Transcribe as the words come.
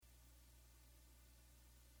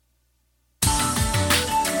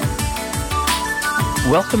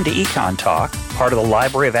Welcome to Econ Talk, part of the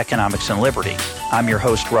Library of Economics and Liberty. I'm your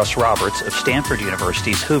host, Russ Roberts of Stanford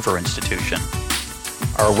University's Hoover Institution.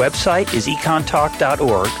 Our website is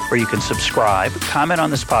econtalk.org, where you can subscribe, comment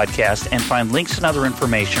on this podcast, and find links and other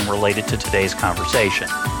information related to today's conversation.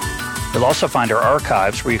 You'll also find our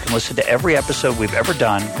archives, where you can listen to every episode we've ever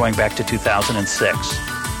done going back to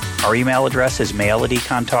 2006. Our email address is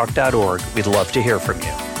mail@econtalk.org. We'd love to hear from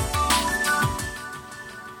you.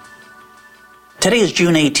 Today is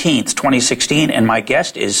June 18th, 2016, and my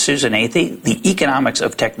guest is Susan Athey, the Economics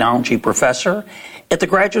of Technology professor at the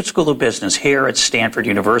Graduate School of Business here at Stanford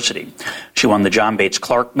University. She won the John Bates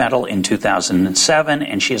Clark Medal in 2007,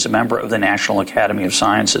 and she is a member of the National Academy of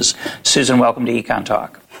Sciences. Susan, welcome to Econ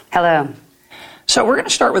Talk. Hello. So we're going to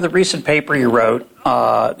start with a recent paper you wrote,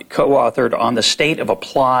 co-authored on the state of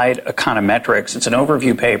applied econometrics. It's an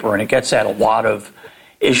overview paper, and it gets at a lot of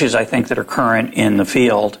issues, I think, that are current in the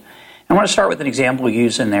field. I want to start with an example we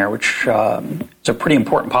use in there, which is a pretty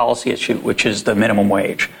important policy issue, which is the minimum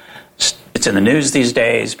wage. It's in the news these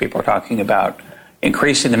days. People are talking about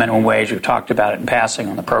increasing the minimum wage. We've talked about it in passing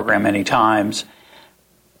on the program many times.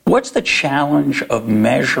 What's the challenge of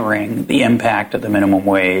measuring the impact of the minimum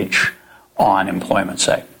wage on employment,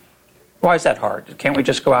 say? Why is that hard? Can't we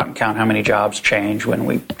just go out and count how many jobs change when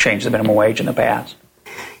we change the minimum wage in the past?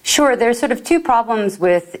 Sure. There's sort of two problems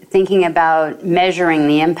with thinking about measuring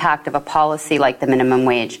the impact of a policy like the minimum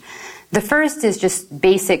wage. The first is just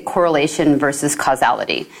basic correlation versus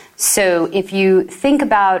causality. So if you think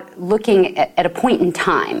about looking at a point in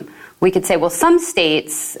time, we could say, well, some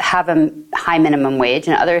states have a high minimum wage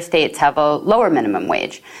and other states have a lower minimum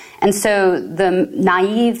wage. And so the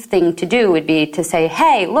naive thing to do would be to say,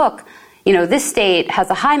 hey, look, this state has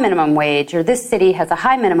a high minimum wage, or this city has a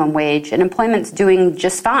high minimum wage, and employment's doing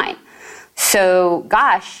just fine. So,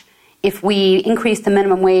 gosh, if we increase the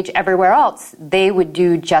minimum wage everywhere else, they would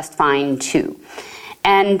do just fine too.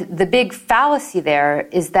 And the big fallacy there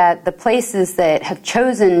is that the places that have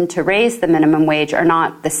chosen to raise the minimum wage are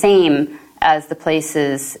not the same as the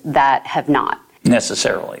places that have not.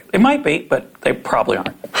 Necessarily. It might be, but they probably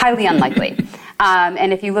aren't. Highly unlikely.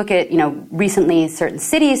 And if you look at, recently certain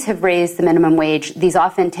cities have raised the minimum wage. These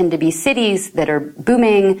often tend to be cities that are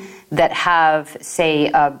booming, that have, say,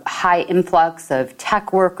 a high influx of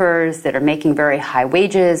tech workers that are making very high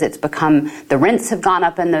wages. It's become, the rents have gone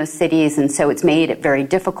up in those cities, and so it's made it very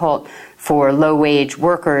difficult for low-wage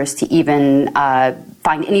workers to even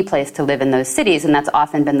find any place to live in those cities, and that's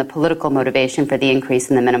often been the political motivation for the increase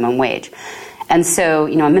in the minimum wage. And so,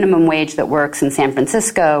 a minimum wage that works in San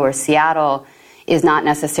Francisco or Seattle is not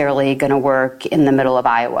necessarily going to work in the middle of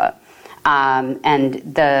Iowa. And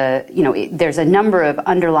there's a number of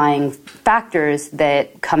underlying factors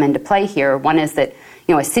that come into play here. One is that,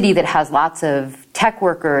 a city that has lots of tech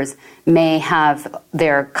workers may have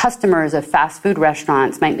their customers of fast food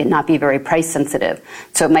restaurants might not be very price sensitive.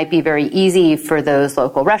 So it might be very easy for those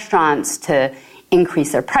local restaurants to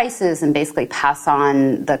increase their prices and basically pass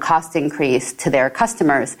on the cost increase to their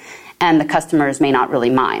customers, and the customers may not really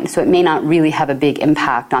mind. So it may not really have a big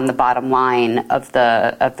impact on the bottom line of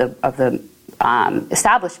the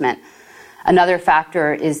establishment. Another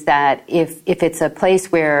factor is that if it's a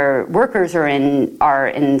place where workers are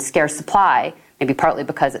in scarce supply, maybe partly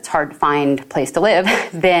because it's hard to find a place to live,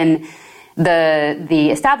 then the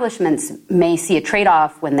establishments may see a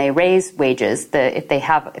trade-off when they raise wages. If they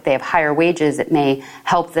have higher wages, it may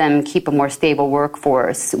help them keep a more stable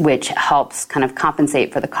workforce, which helps kind of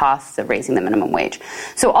compensate for the costs of raising the minimum wage.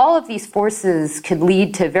 So all of these forces could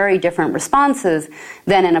lead to very different responses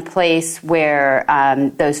than in a place where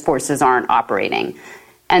those forces aren't operating.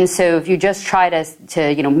 And so if you just try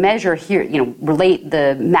to measure here, relate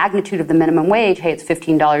the magnitude of the minimum wage, hey, it's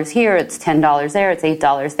 $15 here, it's $10 there, it's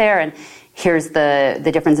 $8 there, and here's the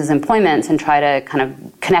differences in employment, and try to kind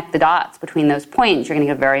of connect the dots between those points, you're going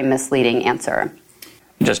to get a very misleading answer.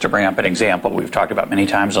 Just to bring up an example we've talked about many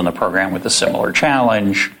times on the program with a similar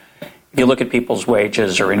challenge, if you look at people's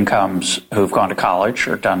wages or incomes who've gone to college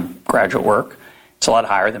or done graduate work, it's a lot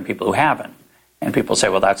higher than people who haven't. And people say,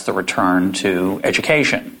 well, that's the return to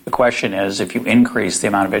education. The question is, if you increase the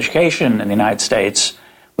amount of education in the United States,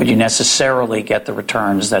 would you necessarily get the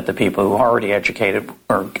returns that the people who are already educated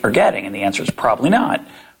are getting? And the answer is probably not.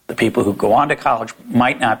 The people who go on to college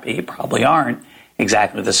might not be, probably aren't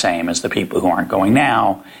exactly the same as the people who aren't going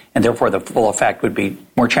now, and therefore the full effect would be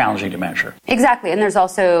more challenging to measure. Exactly, and there's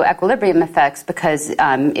also equilibrium effects, because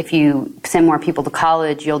if you send more people to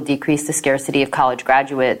college, you'll decrease the scarcity of college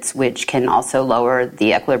graduates, which can also lower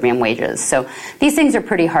the equilibrium wages. So these things are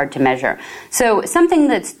pretty hard to measure. So something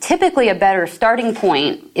that's typically a better starting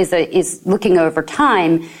point is looking over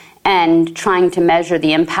time and trying to measure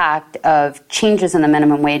the impact of changes in the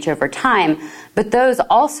minimum wage over time. But those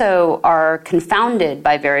also are confounded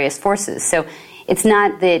by various forces. So it's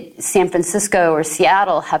not that San Francisco or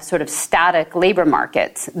Seattle have sort of static labor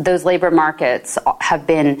markets. Those labor markets have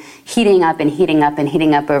been heating up and heating up and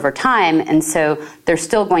heating up over time, and so there's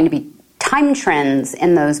still going to be time trends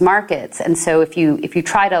in those markets. And so if you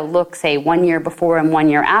try to look, say, 1 year before and 1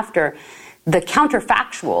 year after, the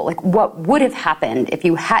counterfactual, like what would have happened if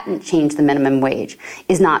you hadn't changed the minimum wage,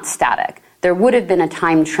 is not static. There would have been a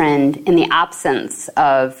time trend in the absence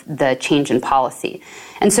of the change in policy.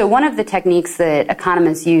 And so one of the techniques that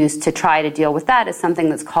economists use to try to deal with that is something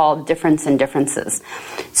that's called difference in differences.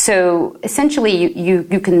 So essentially,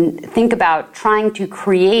 you can think about trying to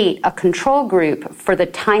create a control group for the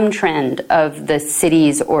time trend of the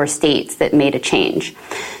cities or states that made a change.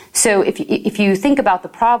 So if you think about the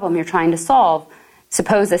problem you're trying to solve,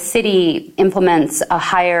 suppose a city implements a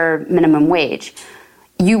higher minimum wage.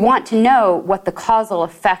 You want to know what the causal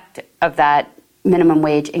effect of that minimum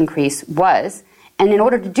wage increase was. And in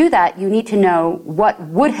order to do that, you need to know what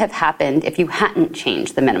would have happened if you hadn't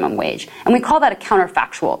changed the minimum wage. And we call that a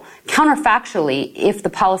counterfactual. Counterfactually, if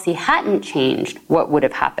the policy hadn't changed, what would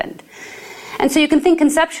have happened? And so you can think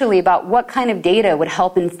conceptually about what kind of data would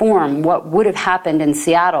help inform what would have happened in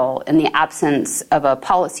Seattle in the absence of a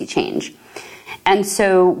policy change. And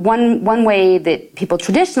so one way that people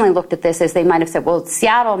traditionally looked at this is they might have said, well,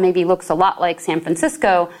 Seattle maybe looks a lot like San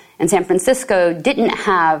Francisco, and San Francisco didn't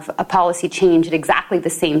have a policy change at exactly the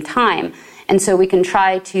same time. And so we can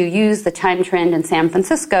try to use the time trend in San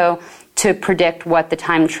Francisco to predict what the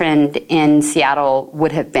time trend in Seattle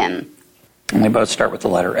would have been. And they both start with the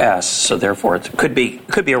letter S, so therefore it could be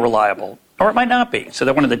a reliable, or it might not be. So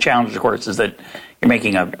that one of the challenges, of course, is that you're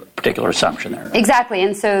making a particular assumption there. Exactly,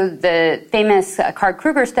 and so the famous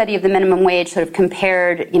Card-Kruger study of the minimum wage sort of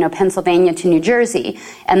compared, Pennsylvania to New Jersey,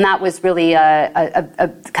 and that was really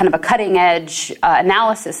a kind of a cutting-edge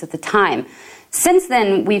analysis at the time. Since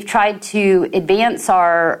then, we've tried to advance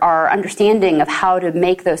our understanding of how to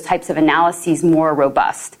make those types of analyses more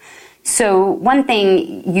robust. So one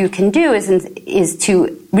thing you can do is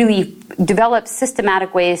to really develop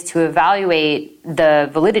systematic ways to evaluate the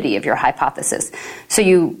validity of your hypothesis. So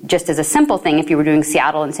you, just as a simple thing, if you were doing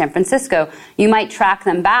Seattle and San Francisco, you might track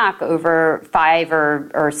them back over 5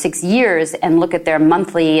 or 6 years and look at their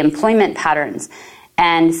monthly employment patterns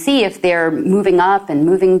and see if they're moving up and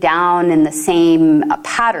moving down in the same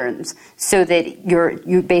patterns, so that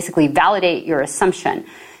you basically validate your assumption.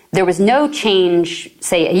 There was no change,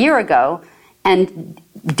 say, a year ago, and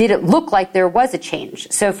did it look like there was a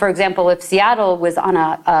change? So, for example, if Seattle was on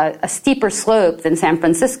a steeper slope than San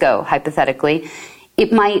Francisco, hypothetically,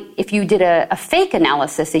 it might, if you did a fake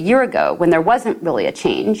analysis a year ago when there wasn't really a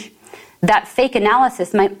change, that fake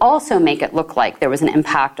analysis might also make it look like there was an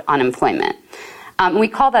impact on employment. We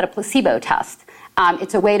call that a placebo test.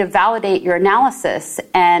 It's a way to validate your analysis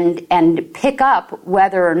and pick up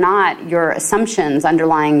whether or not your assumptions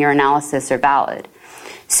underlying your analysis are valid.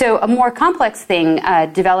 So a more complex thing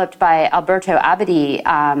developed by Alberto Abadi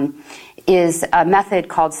is a method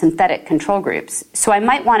called synthetic control groups. So I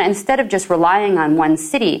might want to, instead of just relying on one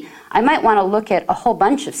city, I might want to look at a whole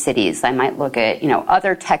bunch of cities. I might look at,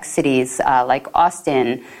 other tech cities like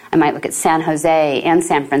Austin. I might look at San Jose and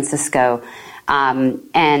San Francisco.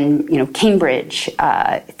 And Cambridge,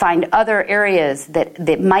 find other areas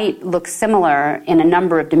that might look similar in a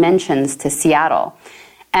number of dimensions to Seattle,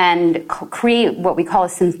 and create what we call a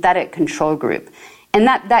synthetic control group. And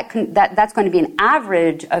that's going to be an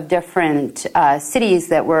average of different cities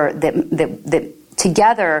that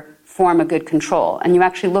together form a good control. And you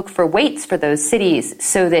actually look for weights for those cities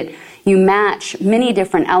so that you match many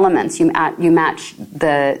different elements. You match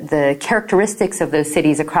the characteristics of those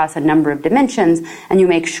cities across a number of dimensions, and you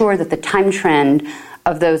make sure that the time trend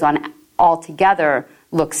of those all together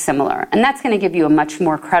looks similar. And that's going to give you a much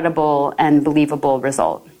more credible and believable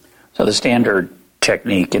result. So the standard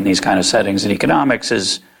technique in these kind of settings in economics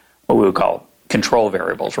is what we would call control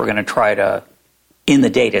variables. We're going to try to, in the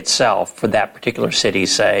data itself for that particular city,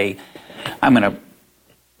 say, I'm going to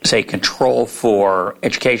say control for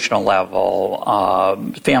educational level,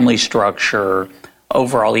 family structure,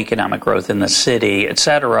 overall economic growth in the city, et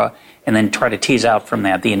cetera, and then try to tease out from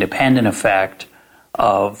that the independent effect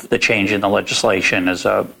of the change in the legislation as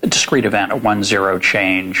a discrete event, a 1-0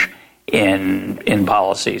 change in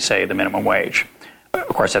policy, say the minimum wage. Of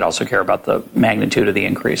course, I'd also care about the magnitude of the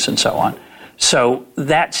increase and so on. So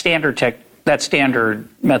that standard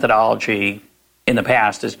methodology in the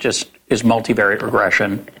past is multivariate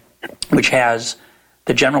regression, which has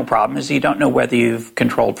The general problem is you don't know whether you've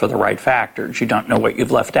controlled for the right factors. You don't know what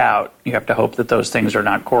you've left out. You have to hope that those things are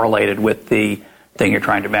not correlated with the thing you're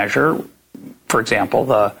trying to measure. For example,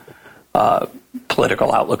 the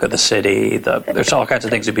political outlook of the city. There's all kinds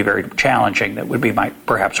of things that would be very challenging that would be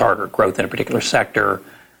perhaps harder. Growth in a particular sector,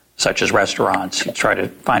 such as restaurants. You try to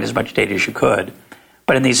find as much data as you could.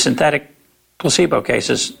 But in these synthetic placebo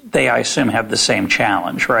cases, they, I assume, have the same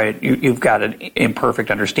challenge, right? You've got an imperfect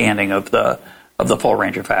understanding of the full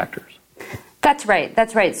range of factors. That's right.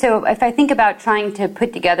 That's right. So if I think about trying to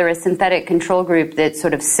put together a synthetic control group that's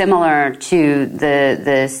sort of similar to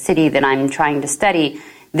the city that I'm trying to study,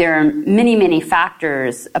 there are many, many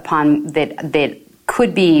factors upon that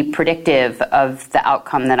could be predictive of the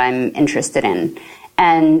outcome that I'm interested in.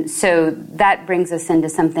 And so that brings us into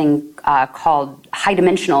something called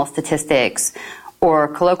high-dimensional statistics, or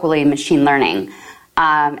colloquially machine learning.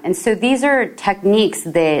 And so these are techniques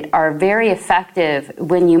that are very effective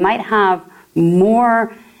when you might have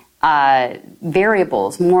more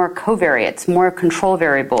variables, more covariates, more control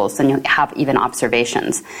variables than you have even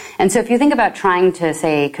observations. And so if you think about trying to,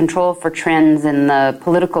 say, control for trends in the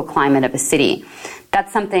political climate of a city,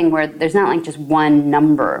 that's something where there's not like just one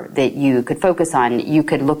number that you could focus on. You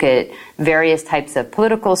could look at various types of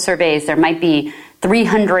political surveys. There might be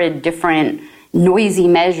 300 different noisy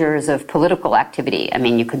measures of political activity. I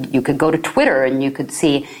mean, you could go to Twitter and you could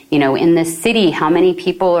see, in this city, how many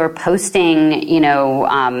people are posting,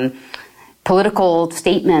 political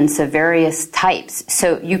statements of various types.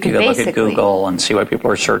 So you could basically look at Google and see what people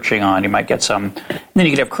are searching on. You might get some. Then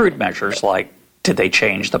you could have crude measures like, did they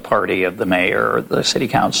change the party of the mayor or the city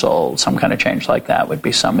council? Some kind of change like that would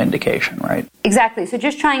be some indication, right? Exactly. So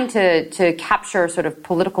just trying to capture sort of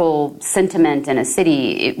political sentiment in a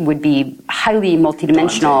city, it would be highly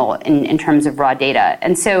multidimensional in terms of raw data.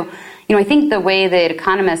 And so, I think the way that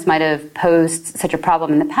economists might have posed such a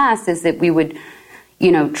problem in the past is that we would,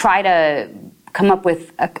 try to come up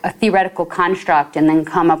with a theoretical construct and then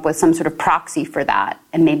come up with some sort of proxy for that,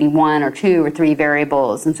 and maybe one or two or three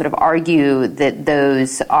variables, and sort of argue that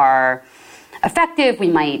those are effective. We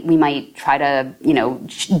might try to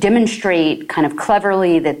demonstrate kind of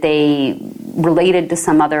cleverly that they related to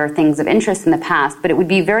some other things of interest in the past, but it would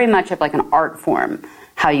be very much of like an art form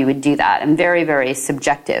how you would do that, and very, very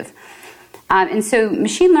subjective. And so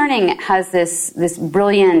machine learning has this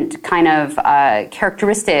brilliant kind of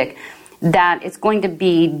characteristic that it's going to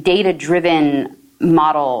be data-driven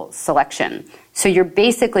model selection. So you're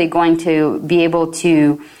basically going to be able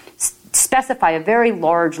to specify a very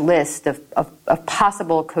large list of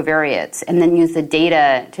possible covariates and then use the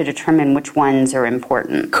data to determine which ones are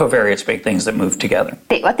important. Covariates being things that move together.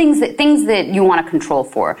 Things that you want to control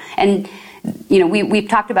for. And we've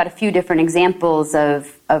talked about a few different examples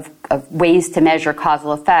of ways to measure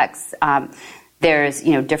causal effects. There's,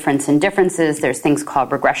 difference in differences. There's things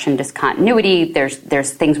called regression discontinuity.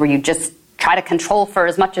 There's things where you just try to control for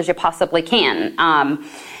as much as you possibly can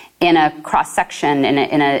in a cross section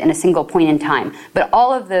in a single point in time. But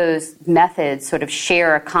all of those methods sort of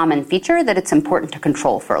share a common feature that it's important to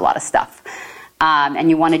control for a lot of stuff, and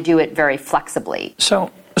you want to do it very flexibly. So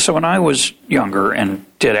when I was younger and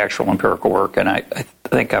did actual empirical work, and I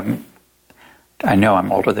think I know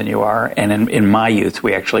I'm older than you are, and in my youth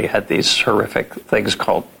we actually had these horrific things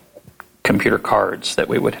called computer cards that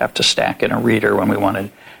we would have to stack in a reader when we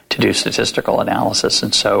wanted to do statistical analysis,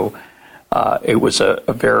 and so it was a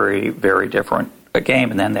very, very different game.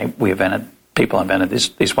 And then people invented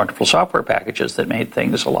these wonderful software packages that made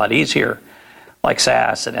things a lot easier, like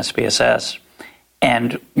SAS and SPSS.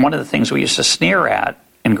 And one of the things we used to sneer at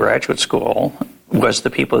in graduate school was the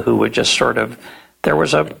people who would just sort of, there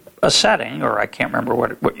was a setting, or I can't remember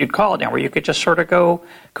what you'd call it now, where you could just sort of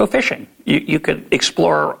go fishing. You could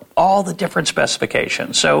explore all the different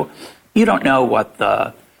specifications. So you don't know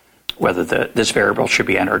whether this variable should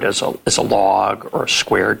be entered as a log or a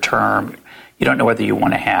squared term. You don't know whether you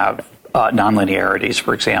want to have nonlinearities,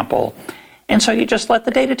 for example. And so you just let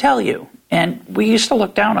the data tell you. And we used to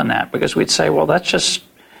look down on that because we'd say, well, that's just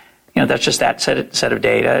that set of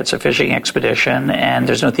data. It's a fishing expedition, and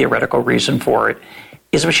there's no theoretical reason for it.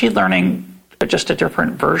 Is machine learning just a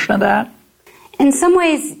different version of that? In some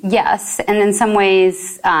ways, yes, and in some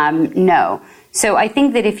ways, no. So I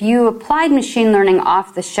think that if you applied machine learning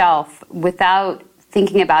off the shelf without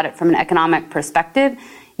thinking about it from an economic perspective,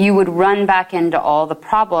 you would run back into all the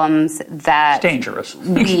problems that it's dangerous.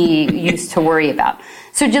 we used to worry about.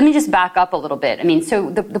 So let me just back up a little bit. I mean, so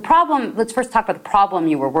the problem, let's first talk about the problem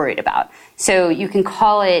you were worried about. So you can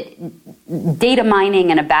call it data mining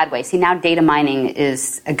in a bad way. See, now data mining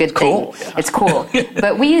is a good thing. Cool. Yeah. It's cool.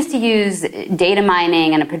 But we used to use data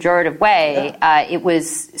mining in a pejorative way. Yeah. It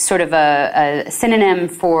was sort of a synonym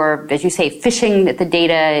for, as you say, fishing at the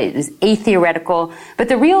data. It was atheoretical. But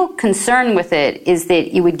the real concern with it is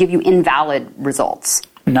that it would give you invalid results.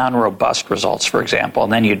 Non-robust results, for example,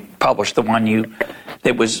 and then you'd publish the one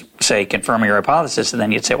that was, say, confirming your hypothesis, and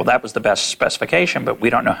then you'd say, well, that was the best specification, but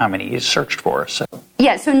we don't know how many you searched for. So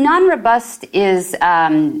yeah, so non-robust is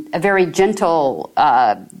a very gentle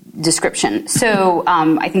description. So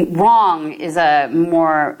I think wrong is a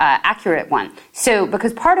more accurate one. So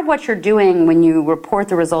because part of what you're doing when you report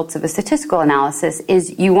the results of a statistical analysis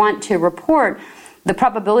is you want to report the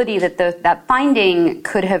probability that that finding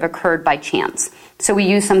could have occurred by chance. So we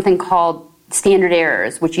use something called standard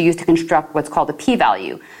errors, which you use to construct what's called a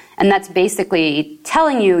p-value. And that's basically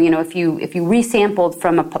telling you, if you resampled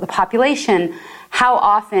from a population, how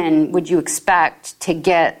often would you expect to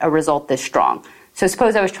get a result this strong? So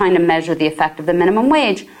suppose I was trying to measure the effect of the minimum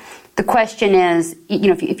wage. The question is,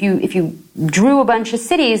 if you drew a bunch of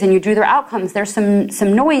cities and you drew their outcomes, there's some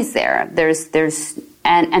noise there.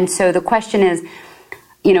 And so the question is,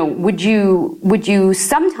 would you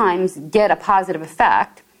sometimes get a positive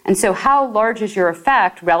effect? And so how large is your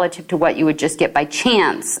effect relative to what you would just get by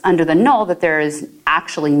chance under the null that there is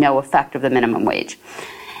actually no effect of the minimum wage?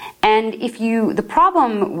 And the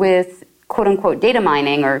problem with quote unquote data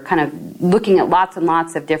mining or kind of looking at lots and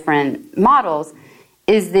lots of different models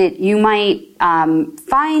is that you might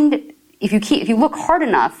find, if you look hard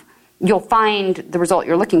enough, you'll find the result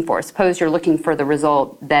you're looking for. Suppose you're looking for the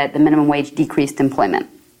result that the minimum wage decreased employment.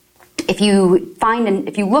 If you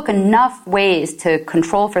look enough ways to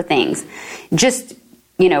control for things, just,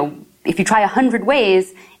 if you try 100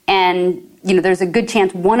 ways and, there's a good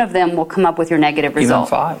chance one of them will come up with your negative result.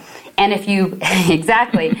 Even 5. And if you,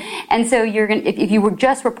 exactly. And so if you would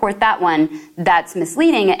just report that one, that's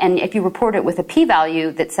misleading. And if you report it with a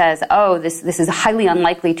p-value that says, oh, this is highly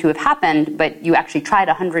unlikely to have happened, but you actually tried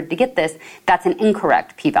 100 to get this, that's an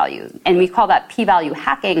incorrect p-value. And we call that p-value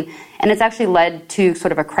hacking. And it's actually led to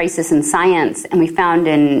sort of a crisis in science. And we found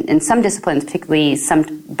in some disciplines, particularly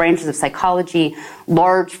some branches of psychology,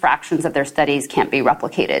 large fractions of their studies can't be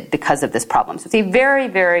replicated because of this problem. So it's a very,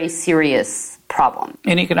 very serious problem.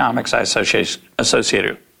 In economics, I associate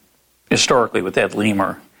it historically with Ed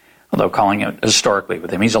Leamer, although calling it historically with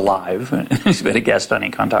him. He's alive. He's been a guest on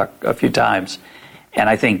Econ Talk a few times. And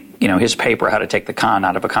I think, his paper, How to Take the Con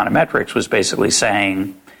Out of Econometrics, was basically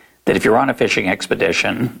saying that if you're on a fishing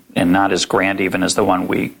expedition, and not as grand even as the one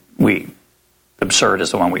absurd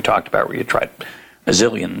as the one we talked about where you tried a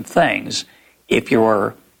zillion things, if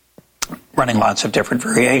you're running lots of different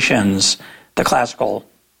variations, the classical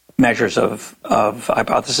measures of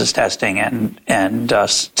hypothesis testing and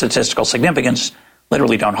statistical significance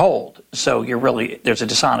literally don't hold. So there's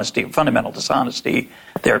a fundamental dishonesty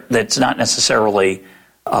there that's not necessarily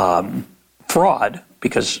fraud,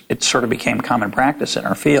 because it sort of became common practice in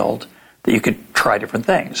our field that you could try different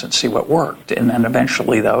things and see what worked. And then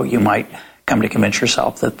eventually, though, you might come to convince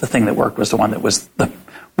yourself that the thing that worked was the one that was the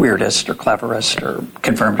weirdest or cleverest or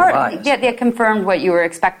confirmed your bias. Yeah, confirmed what you were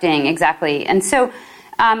expecting, exactly. And so,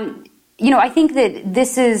 I think that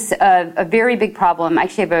this is a very big problem. I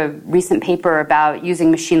actually have a recent paper about using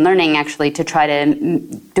machine learning actually to try to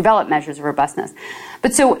develop measures of robustness.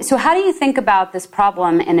 But so how do you think about this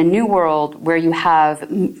problem in a new world where you have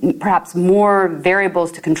perhaps more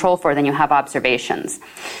variables to control for than you have observations?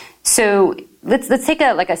 So let's take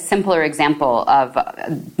a simpler example of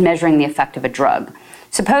measuring the effect of a drug.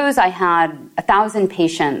 Suppose I had 1,000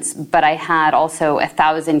 patients, but I had also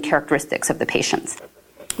 1,000 characteristics of the patients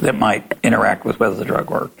that might interact with whether the drug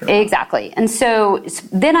worked. Exactly. And so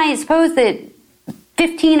then I suppose that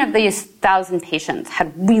 15 of these 1,000 patients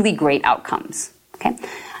had really great outcomes. Okay.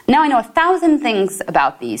 Now I know 1,000 things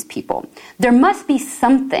about these people. There must be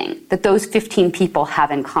something that those 15 people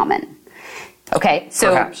have in common. Okay.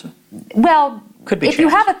 So, perhaps. Well, could be if you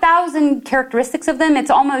have 1,000 characteristics of them, it's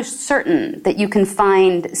almost certain that you can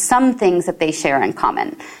find some things that they share in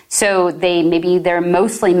common. So maybe they're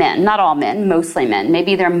mostly men, not all men, mostly men.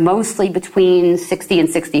 Maybe they're mostly between 60 and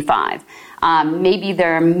 65. Maybe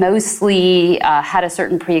they're mostly had a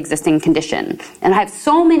certain pre-existing condition. And I have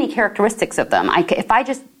so many characteristics of them. If I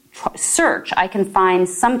just search, I can find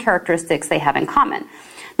some characteristics they have in common.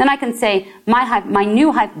 Then I can say my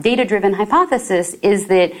new data-driven hypothesis is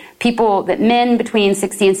that men between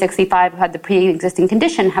 60 and 65 who had the pre-existing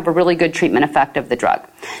condition have a really good treatment effect of the drug.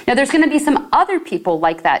 Now there's going to be some other people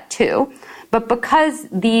like that too, But because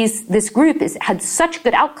this group had such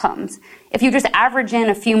good outcomes, if you just average in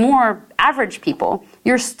a few more average people,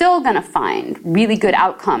 you're still going to find really good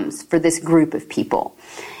outcomes for this group of people.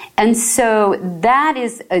 And so that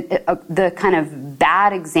is the kind of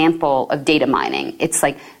bad example of data mining. It's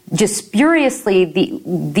like just spuriously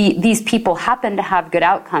these people happen to have good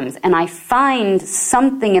outcomes, and I find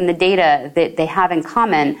something in the data that they have in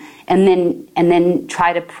common, and then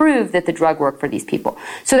try to prove that the drug worked for these people.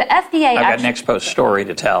 So the FDA I've got an ex post story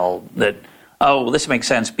to tell that, oh, well, this makes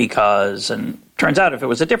sense because, and turns out if it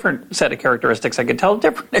was a different set of characteristics, I could tell a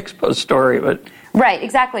different ex post story. But right,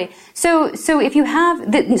 exactly. So if you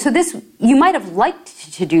have this, you might have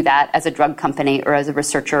liked to do that as a drug company or as a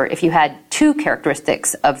researcher if you had two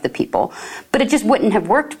characteristics of the people, but it just wouldn't have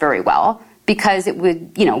worked very well because it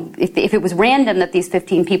would, if it was random that these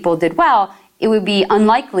 15 people did well, it would be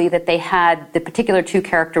unlikely that they had the particular two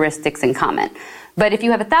characteristics in common. But if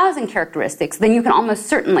you have 1,000 characteristics, then you can almost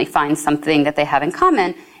certainly find something that they have in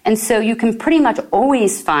common. And so you can pretty much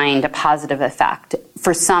always find a positive effect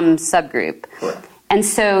for some subgroup. Correct. And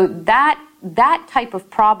so that type of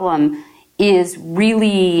problem is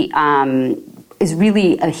really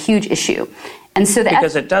a huge issue. And so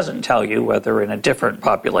because it doesn't tell you whether in a different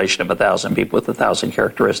population of 1,000 people with 1,000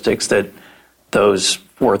 characteristics that those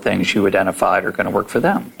four things you identified are going to work for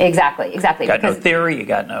them. Exactly. You got no theory, you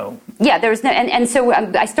got no... Yeah, there was no... And so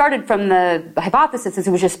I started from the hypothesis that it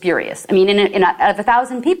was just spurious. I mean, out of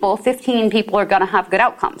 1,000 people, 15 people are going to have good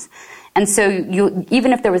outcomes. And so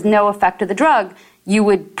even if there was no effect of the drug, you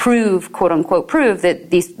would prove, quote unquote, prove that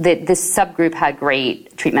this subgroup had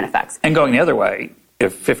great treatment effects. And going the other way,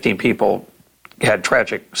 if 15 people had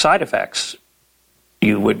tragic side effects,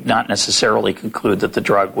 you would not necessarily conclude that the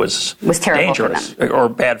drug was terrible dangerous for them. Or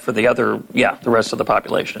bad for the rest of the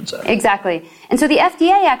population. So. Exactly. And so the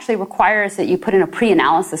FDA actually requires that you put in a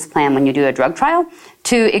pre-analysis plan when you do a drug trial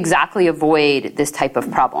to exactly avoid this type of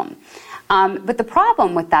problem. But the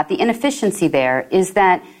problem with that, the inefficiency there, is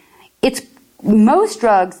that most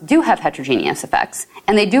drugs do have heterogeneous effects,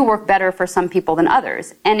 and they do work better for some people than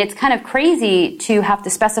others. And it's kind of crazy to have to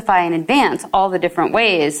specify in advance all the different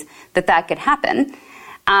ways that could happen.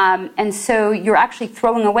 And so you're actually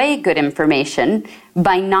throwing away good information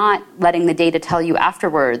by not letting the data tell you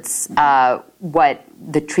afterwards what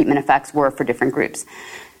the treatment effects were for different groups.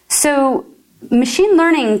 So machine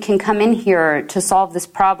learning can come in here to solve this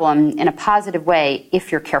problem in a positive way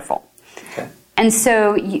if you're careful. Okay. And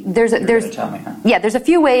so there's a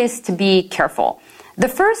few ways to be careful. The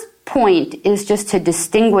first point is just to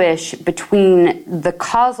distinguish between the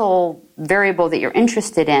causal variable that you're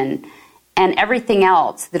interested in and everything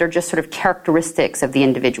else that are just sort of characteristics of the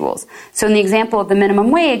individuals. So in the example of the minimum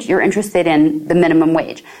wage, you're interested in the minimum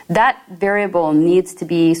wage. That variable needs to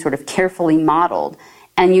be sort of carefully modeled,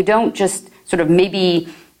 and you don't just sort of maybe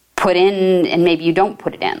put in and maybe you don't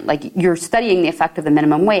put it in. Like, you're studying the effect of the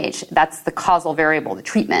minimum wage. That's the causal variable, the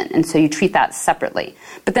treatment, and so you treat that separately.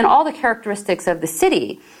 But then all the characteristics of the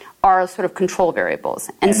city are sort of control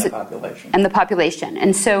variables. And the population. And the population.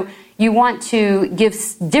 And so you want to give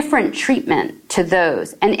different treatment to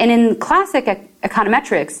those. And in classic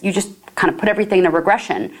econometrics, you just kind of put everything in a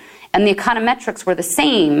regression. And the econometrics were the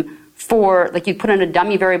same for, like, you'd put in a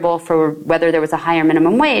dummy variable for whether there was a higher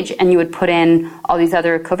minimum wage, and you would put in all these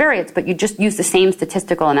other covariates, but you just use the same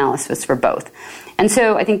statistical analysis for both. And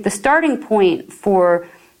so I think the starting point for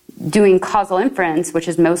doing causal inference, which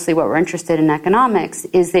is mostly what we're interested in economics,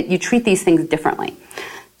 is that you treat these things differently.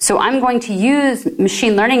 So I'm going to use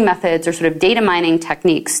machine learning methods or sort of data mining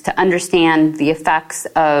techniques to understand the effects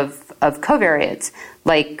of covariates,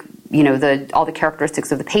 like, all the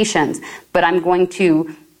characteristics of the patients, but I'm going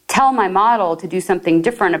to tell my model to do something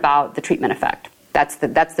different about the treatment effect. That's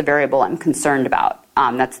the variable I'm concerned about.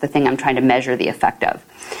 That's the thing I'm trying to measure the effect of.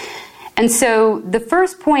 And so the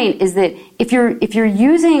first point is that if you're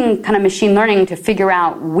using kind of machine learning to figure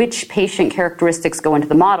out which patient characteristics go into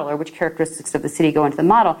the model or which characteristics of the city go into the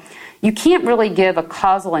model, you can't really give a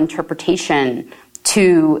causal interpretation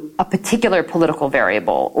to a particular political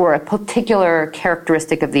variable or a particular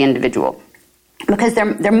characteristic of the individual. Because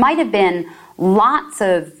there might have been lots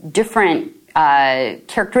of different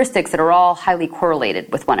characteristics that are all highly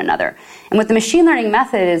correlated with one another. And what the machine learning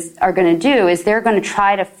methods are going to do is they're going to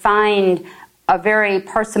try to find a very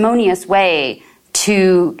parsimonious way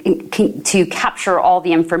to capture all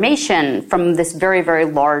the information from this very, very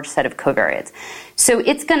large set of covariates. So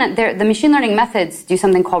the machine learning methods do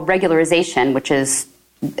something called regularization, which is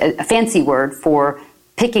a fancy word for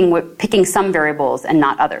picking some variables and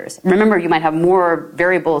not others. Remember, you might have more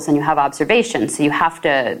variables than you have observations, so you have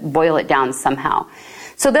to boil it down somehow.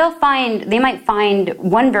 So they might find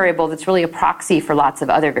one variable that's really a proxy for lots of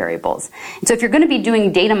other variables. And so if you're going to be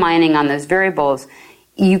doing data mining on those variables,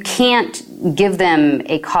 you can't give them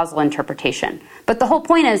a causal interpretation. But the whole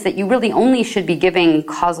point is that you really only should be giving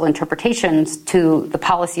causal interpretations to the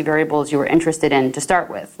policy variables you were interested in to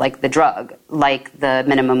start with, like the drug, like the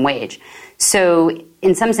minimum wage. So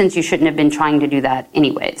in some sense, you shouldn't have been trying to do that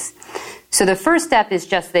anyways. So the first step is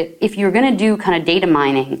just that if you're going to do kind of data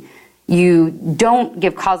mining, you don't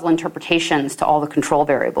give causal interpretations to all the control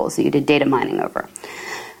variables that you did data mining over.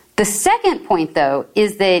 The second point, though,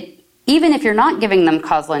 is that even if you're not giving them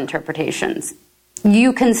causal interpretations,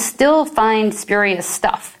 you can still find spurious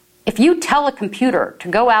stuff. If you tell a computer to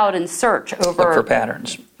go out and search over look for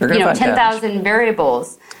patterns, you're going to find 10,000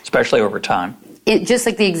 variables, especially over time. Just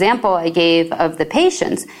like the example I gave of the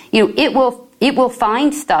patients, it will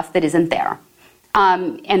find stuff that isn't there.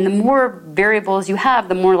 And the more variables you have,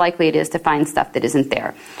 the more likely it is to find stuff that isn't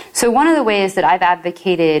there. So one of the ways that I've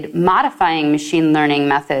advocated modifying machine learning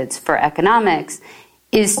methods for economics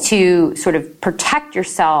is to sort of protect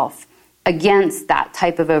yourself against that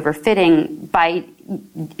type of overfitting by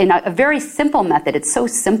in a very simple method. It's so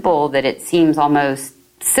simple that it seems almost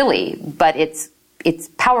silly, but it's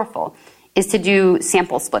powerful, is to do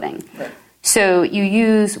sample splitting. Right. So you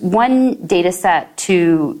use one data set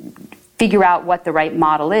to figure out what the right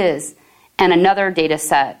model is, and another data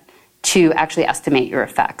set to actually estimate your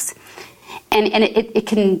effects. And it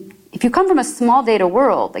can, if you come from a small data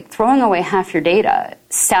world, like throwing away half your data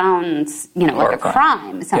sounds, like a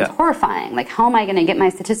crime. It sounds horrifying. Like, how am I going to get my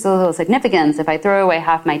statistical significance if I throw away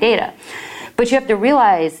half my data? But you have to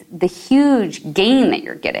realize the huge gain that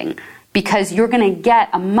you're getting, because you're going to get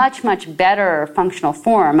a much, much better functional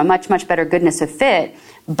form, a much, much better goodness of fit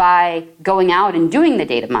by going out and doing the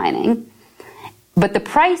data mining. But the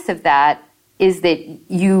price of that is that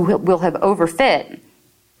you will have overfit.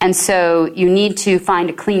 And so you need to find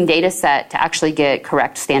a clean data set to actually get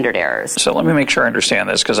correct standard errors. So let me make sure I understand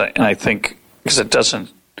this, because it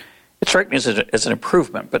strikes me as an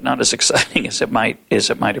improvement, but not as exciting as it might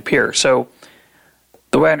appear. So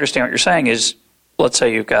the way I understand what you're saying is, let's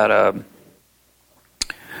say you've got a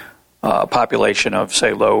population of,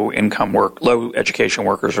 say, low education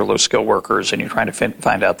workers or low skill workers, and you're trying to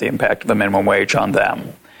find out the impact of the minimum wage on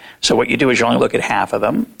them. So what you do is you only look at half of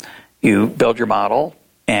them. You build your model,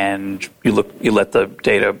 and you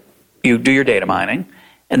do your data mining,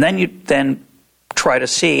 and then you try to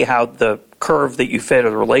see how the curve that you fit, or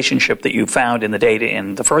the relationship that you found in the data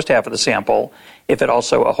in the first half of the sample, if it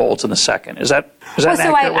also holds in the second. Is that an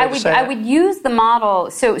accurate way to say I would use the model.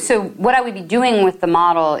 So what I would be doing with the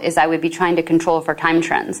model is I would be trying to control for time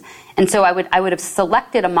trends. And so I would have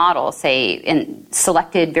selected a model, say, and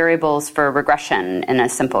selected variables for regression in a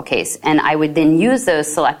simple case. And I would then use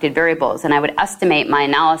those selected variables, and I would estimate my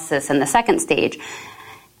analysis in the second stage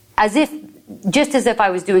just as if I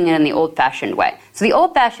was doing it in the old-fashioned way. So the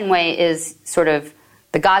old-fashioned way is sort of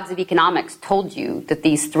the gods of economics told you that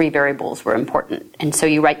these three variables were important. And so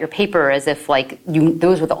you write your paper as if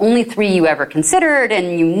those were the only three you ever considered,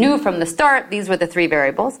 and you knew from the start these were the three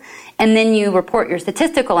variables. And then you report your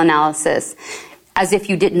statistical analysis as if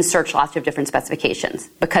you didn't search lots of different specifications.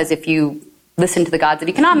 Because if you listen to the gods of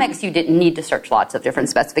economics, you didn't need to search lots of different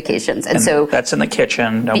specifications. And so that's in the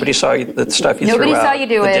kitchen. Nobody saw the stuff you threw out. Nobody saw you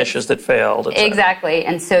do it. The dishes that failed. Exactly.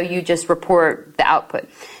 And so you just report the output.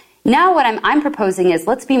 Now what I'm proposing is,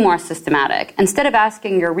 let's be more systematic. Instead of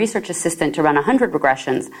asking your research assistant to run 100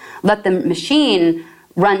 regressions, let the machine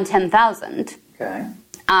run 10,000. Okay.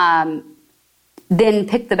 Then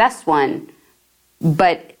pick the best one,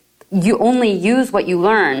 but you only use what you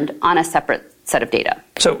learned on a separate set of data.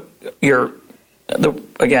 So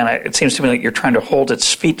again, it seems to me like you're trying to hold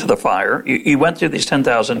its feet to the fire. You went through these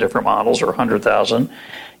 10,000 different models, or 100,000.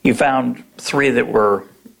 You found three that were,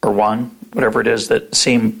 or one, whatever it is, that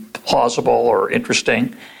seemed plausible or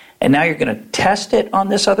interesting. And now you're going to test it on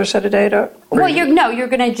this other set of data? Well, you're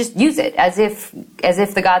going to just use it as if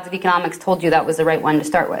the gods of economics told you that was the right one to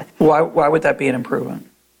start with. Why would that be an improvement?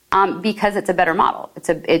 Because it's a better model.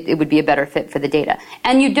 It would be a better fit for the data.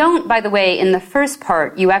 And you don't, by the way, in the first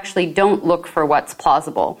part, you actually don't look for what's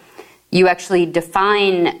plausible. You actually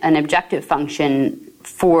define an objective function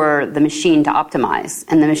for the machine to optimize,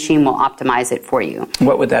 and the machine will optimize it for you.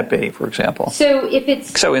 What would that be, for example? So if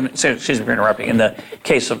it's... So excuse me for interrupting. In the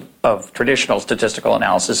case of traditional statistical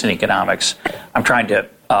analysis in economics, I'm trying to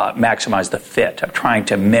maximize the fit. I'm trying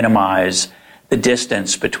to minimize the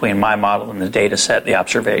distance between my model and the data set, the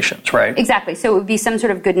observations, right? Exactly. So it would be some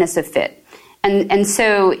sort of goodness of fit. And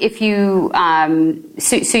so if you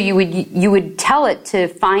you would tell it to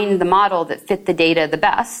find the model that fit the data the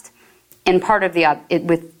best, in part of the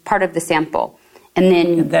with part of the sample, and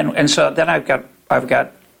then so I've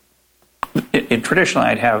got traditionally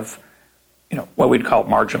I'd have what we'd call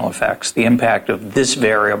marginal effects, the impact of this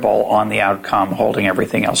variable on the outcome, holding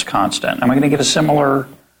everything else constant. Am I going to get a similar?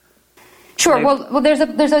 Sure. Well, there's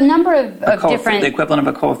a number of different. The equivalent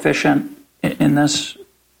of a coefficient in this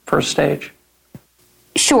first stage.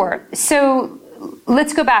 Sure. So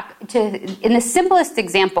let's go back to, in the simplest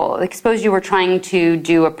example, like suppose you were trying to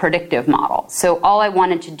do a predictive model. So all I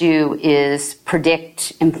wanted to do is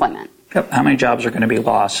predict employment. Yep. How many jobs are going to be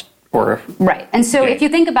lost? Right. And so if you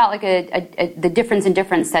think about like the difference in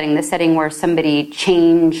different setting, the setting where somebody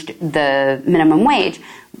changed the minimum wage,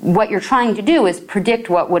 what you're trying to do is predict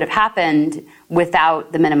what would have happened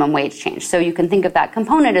without the minimum wage change. So you can think of that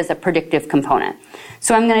component as a predictive component.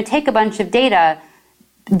 So I'm going to take a bunch of data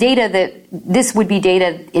that this would be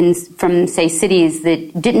data from, say, cities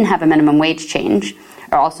that didn't have a minimum wage change,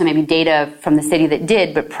 or also maybe data from the city that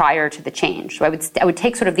did, but prior to the change. So I would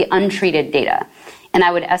take sort of the untreated data, and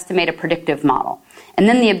I would estimate a predictive model. And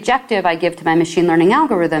then the objective I give to my machine learning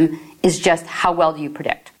algorithm is just how well do you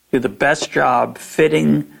predict. Do the best job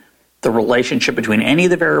fitting the relationship between any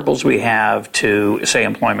of the variables we have to, say,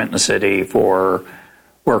 employment in the city for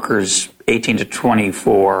workers 18 to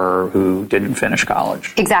 24 who didn't finish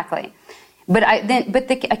college. Exactly. But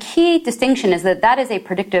a key distinction is that is a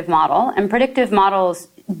predictive model, and predictive models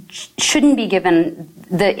shouldn't be given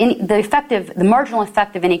the marginal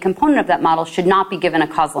effect of any component of that model should not be given a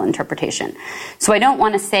causal interpretation. So I don't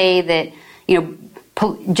want to say that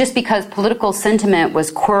just because political sentiment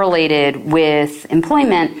was correlated with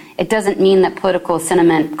employment, it doesn't mean that political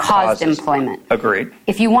sentiment caused employment. Agreed.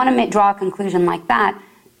 If you want to draw a conclusion like that,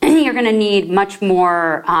 you're going to need much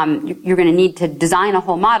more, you're going to need to design a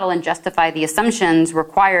whole model and justify the assumptions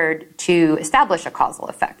required to establish a causal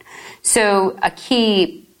effect. So a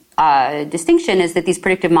key distinction is that these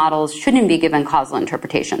predictive models shouldn't be given causal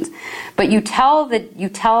interpretations. But you tell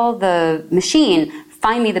the machine,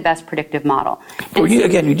 find me the best predictive model. Well,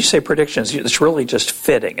 when you say predictions, it's really just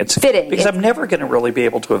fitting. It's fitting. Because I'm never going to really be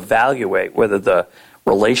able to evaluate whether the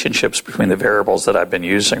relationships between the variables that I've been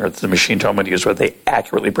using or that the machine told me to use, whether they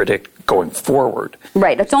accurately predict going forward.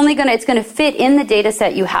 Right. It's going to fit in the data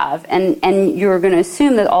set you have, and you're going to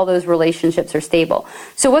assume that all those relationships are stable.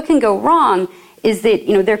 So what can go wrong is that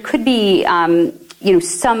there could be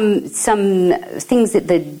some things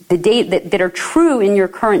that are true in your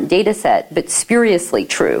current data set, but spuriously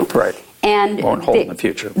true. Right. And won't hold in the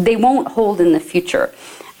future. They won't hold in the future.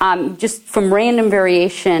 Just from random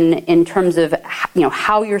variation in terms of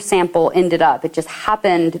how your sample ended up. It just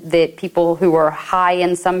happened that people who were high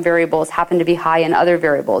in some variables happened to be high in other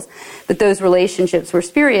variables. But those relationships were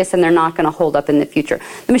spurious and they're not going to hold up in the future.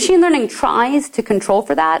 The machine learning tries to control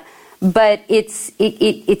for that, but it's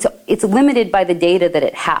limited by the data that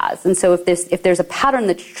it has. And so if there's a pattern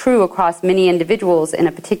that's true across many individuals in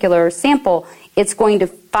a particular sample, it's going to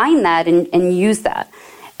find that and use that.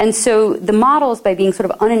 And so the models, by being sort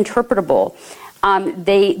of uninterpretable,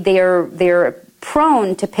 they're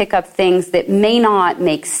prone to pick up things that may not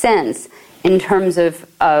make sense in terms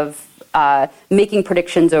of making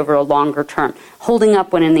predictions over a longer term, holding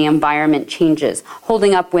up when the environment changes,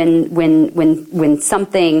 holding up when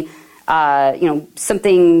something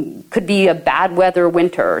something could be a bad weather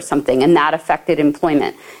winter or something, and that affected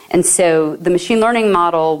employment. And so the machine learning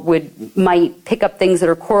model might pick up things that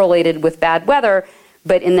are correlated with bad weather,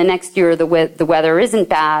 but in the next year the weather isn't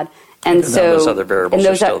bad, and so those other variables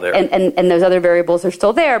are still there. And those other variables are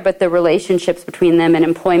still there, but the relationships between them and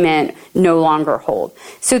employment no longer hold.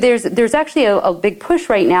 So there's actually a big push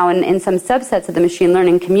right now in some subsets of the machine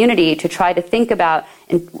learning community to try to think about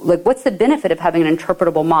what's the benefit of having an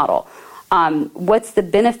interpretable model. What's the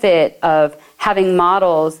benefit of having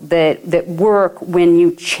models that work when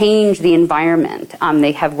you change the environment?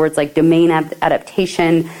 They have words like domain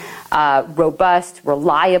adaptation, robust,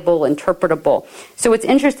 reliable, interpretable. So what's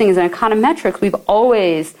interesting is in econometrics, we've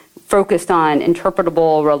always focused on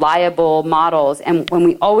interpretable, reliable models, and when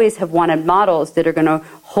we always have wanted models that are going to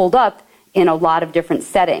hold up in a lot of different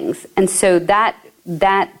settings. And so that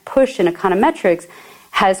push in econometrics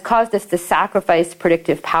has caused us to sacrifice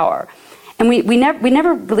predictive power. And we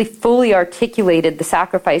never really fully articulated the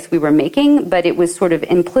sacrifice we were making, but it was sort of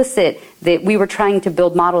implicit that we were trying to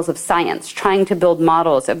build models of science, trying to build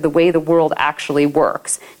models of the way the world actually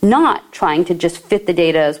works, not trying to just fit the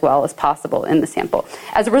data as well as possible in the sample.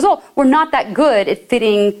 As a result, we're not that good at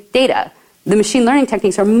fitting data. The machine learning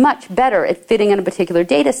techniques are much better at fitting in a particular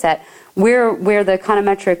data set. Where the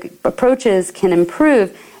econometric approaches can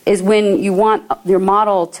improve is when you want your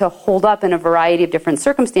model to hold up in a variety of different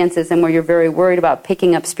circumstances and where you're very worried about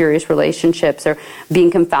picking up spurious relationships or being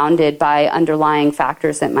confounded by underlying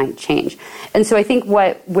factors that might change. And so I think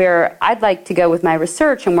where I'd like to go with my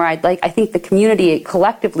research and where I think the community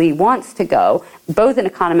collectively wants to go, both in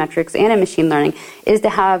econometrics and in machine learning,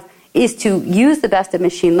 is to use the best of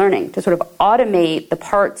machine learning to sort of automate the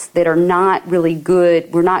parts that are not really good.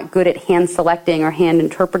 We're not good at hand selecting or hand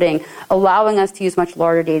interpreting, allowing us to use much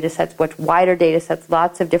larger data sets, much wider data sets,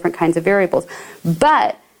 lots of different kinds of variables.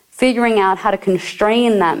 But figuring out how to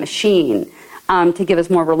constrain that machine to give us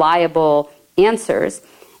more reliable answers.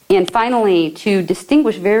 And finally, to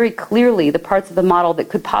distinguish very clearly the parts of the model that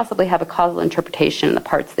could possibly have a causal interpretation and the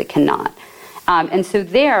parts that cannot. And so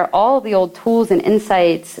all of the old tools and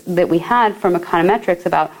insights that we had from econometrics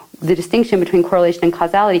about the distinction between correlation and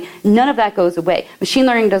causality, none of that goes away. Machine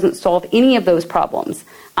learning doesn't solve any of those problems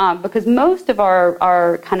because most of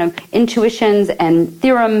our kind of intuitions and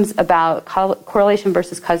theorems about correlation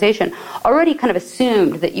versus causation already kind of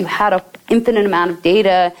assumed that you had an infinite amount of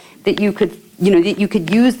data, that you could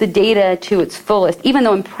use the data to its fullest, even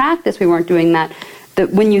though in practice we weren't doing that. That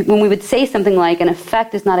when we would say something like an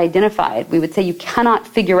effect is not identified, we would say you cannot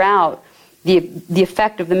figure out the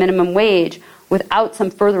effect of the minimum wage without some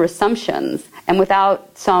further assumptions and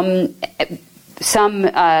without some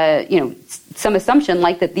assumption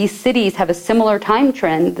like that these cities have a similar time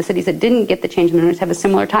trend. The cities that didn't get the change in minimum wage have a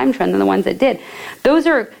similar time trend than the ones that did. Those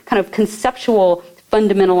are kind of conceptual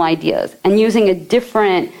fundamental ideas, and using a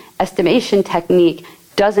different estimation technique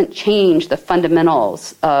doesn't change the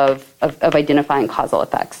fundamentals of identifying causal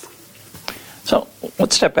effects. So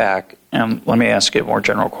let's step back and let me ask you a more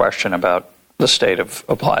general question about the state of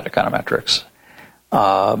applied econometrics.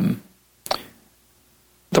 The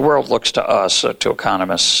world looks to us, to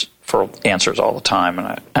economists, for answers all the time.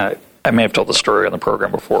 And I may have told the story on the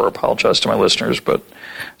program before, I apologize to my listeners, but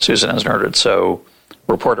Susan has noted. So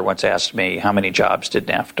a reporter once asked me, how many jobs did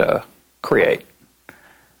NAFTA create?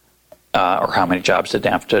 Or how many jobs did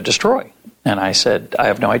NAFTA destroy? And I said, I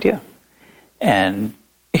have no idea. And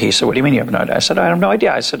he said, what do you mean you have no idea? I said, I have no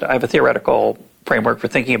idea. I said, I have a theoretical framework for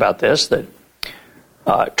thinking about this, that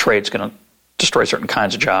trade's going to destroy certain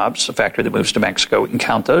kinds of jobs. A factory that moves to Mexico, we can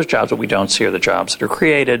count those jobs. What we don't see are the jobs that are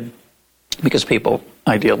created because people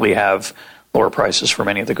ideally have lower prices for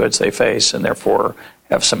many of the goods they face and therefore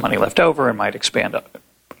have some money left over and might expand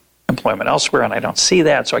employment elsewhere. And I don't see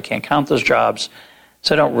that, so I can't count those jobs.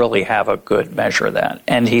 So I don't really have a good measure of that.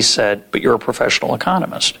 And he said, but you're a professional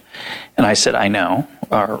economist. And I said, I know,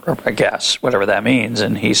 or I guess, whatever that means.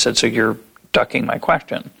 And he said, so you're ducking my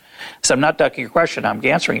question. So I'm not ducking your question. I'm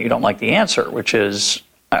answering. You don't like the answer, which is,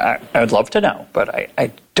 I would love to know, but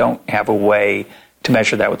I don't have a way to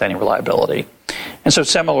measure that with any reliability. And so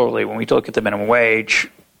similarly, when we look at the minimum wage,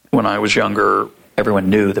 when I was younger, everyone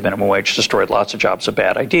knew the minimum wage destroyed lots of jobs, a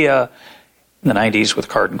bad idea. In the 90s with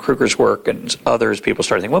Card and Kruger's work and others, people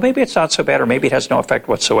started thinking, well, maybe it's not so bad or maybe it has no effect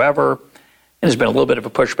whatsoever. And there's been a little bit of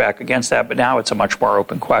a pushback against that, but now it's a much more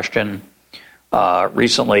open question.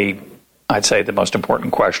 Recently, I'd say the most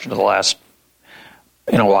important question of the last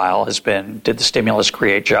in a while has been, did the stimulus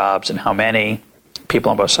create jobs and how many?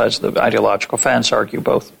 People on both sides of the ideological fence argue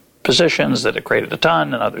both positions, that it created a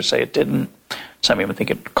ton, and others say it didn't. Some even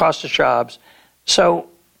think it cost us jobs. So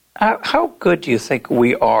how good do you think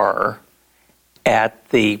we are at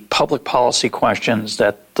the public policy questions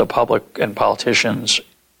that the public and politicians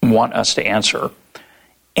want us to answer?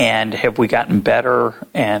 And have we gotten better?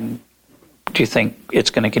 And do you think it's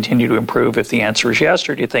going to continue to improve if the answer is yes?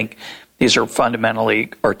 Or do you think these are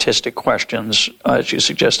fundamentally artistic questions, as you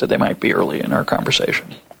suggested they might be early in our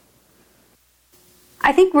conversation?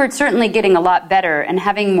 I think we're certainly getting a lot better, and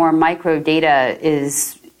having more micro data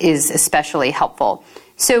is especially helpful.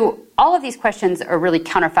 So all of these questions are really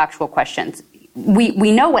counterfactual questions.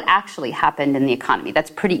 We know what actually happened in the economy. That's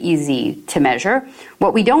pretty easy to measure.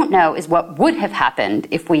 What we don't know is what would have happened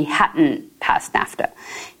if we hadn't passed NAFTA.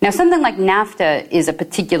 Now, something like NAFTA is a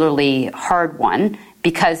particularly hard one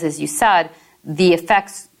because, as you said, the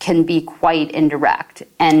effects can be quite indirect.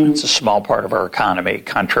 And it's a small part of our economy,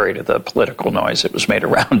 contrary to the political noise that was made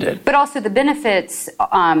around it. But also the benefits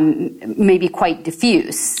may be quite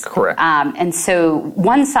diffuse. Correct. And so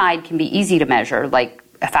one side can be easy to measure, like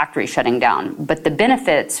a factory shutting down. But the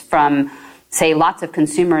benefits from, say, lots of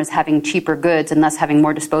consumers having cheaper goods and thus having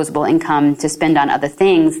more disposable income to spend on other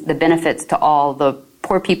things, the benefits to all the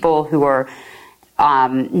poor people who are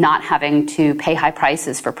not having to pay high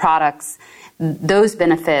prices for products, those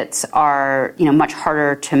benefits are much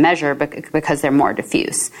harder to measure because they're more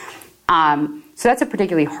diffuse. So that's a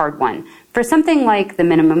particularly hard one. for something like the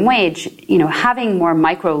minimum wage, having more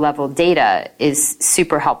micro-level data is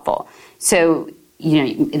super helpful. So,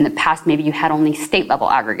 in the past, maybe you had only state-level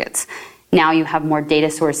aggregates. Now you have more data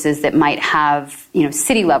sources that might have,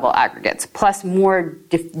 city-level aggregates, plus more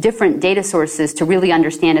different data sources to really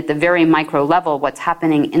understand at the very micro level what's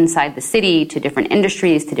happening inside the city, to different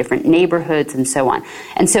industries, to different neighborhoods, and so on.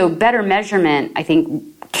 And so better measurement, I think,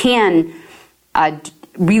 can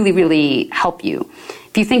really, really help you.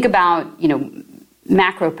 If you think about,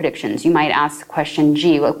 macro predictions, you might ask the question,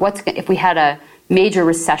 if we had a major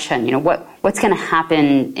recession, what's going to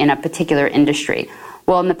happen in a particular industry?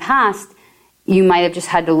 Well, in the past, you might have just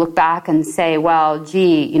had to look back and say, well,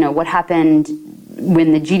 what happened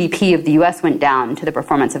when the GDP of the U.S. went down to the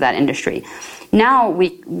performance of that industry? Now,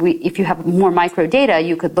 if you have more micro data,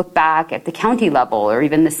 you could look back at the county level or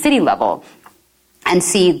even the city level and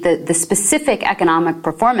see the specific economic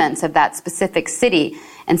performance of that specific city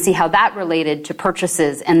and see how that related to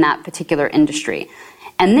purchases in that particular industry.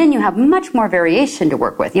 And then you have much more variation to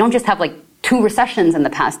work with. You don't just have 2 recessions in the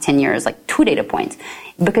past 10 years, 2 data points,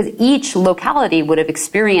 because each locality would have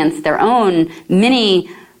experienced their own mini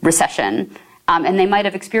recession, and they might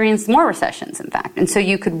have experienced more recessions, in fact. And so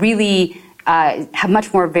you could really have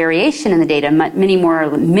much more variation in the data, many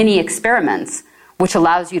more mini experiments, which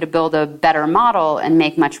allows you to build a better model and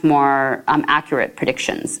make much more accurate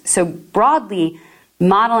predictions. So broadly,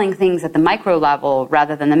 modeling things at the micro level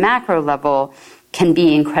rather than the macro level can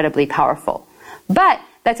be incredibly powerful. But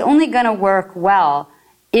that's only going to work well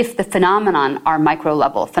if the phenomenon are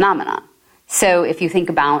micro-level phenomena. So if you think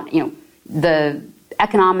about, the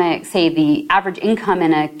economic, say the average income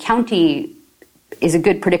in a county is a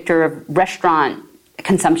good predictor of restaurant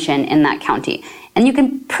consumption in that county. And you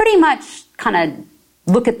can pretty much kind of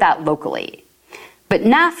look at that locally. But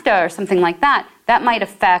NAFTA or something like that, that might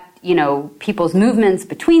affect, people's movements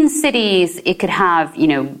between cities. It could have,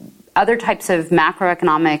 other types of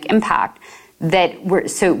macroeconomic impact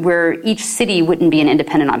where each city wouldn't be an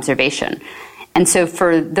independent observation. And so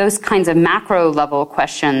for those kinds of macro level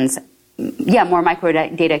questions, more micro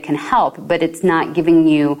data can help, but it's not giving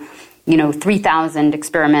you, 3,000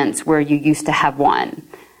 experiments where you used to have 1.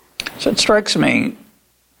 So it strikes me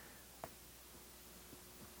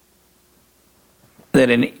that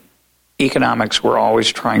in economics, we're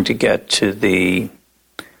always trying to get to the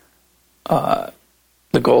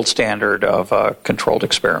gold standard of a controlled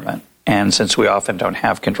experiment. And since we often don't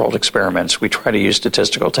have controlled experiments, we try to use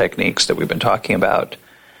statistical techniques that we've been talking about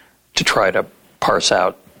to try to parse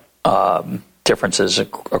out differences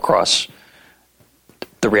across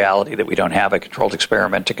the reality that we don't have a controlled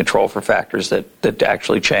experiment to control for factors that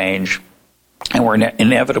actually change. And we're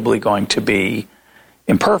inevitably going to be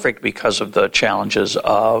imperfect because of the challenges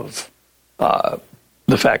of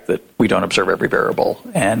the fact that we don't observe every variable,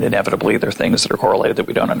 and inevitably there are things that are correlated that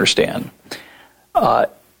we don't understand.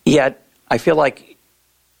 Yet, I feel like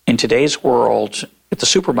in today's world, at the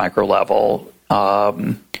supermicro level,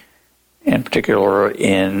 in particular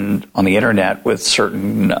on the internet with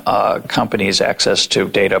certain companies' access to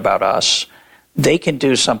data about us, they can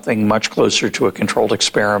do something much closer to a controlled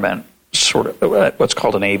experiment, sort of what's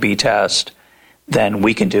called an A/B test, than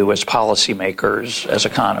we can do as policymakers, as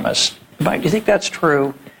economists. Do you think that's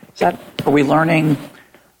true? Are we learning?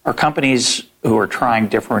 Are companies who are trying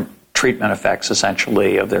different treatment effects,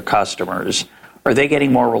 essentially, of their customers, are they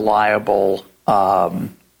getting more reliable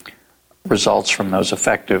results from those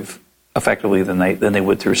effectively than they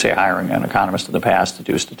would through, say, hiring an economist in the past to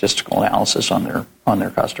do statistical analysis on their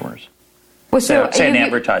customers? Well, say an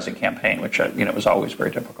advertising campaign, which was always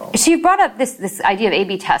very difficult. So you brought up this idea of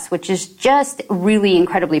A/B tests, which is just really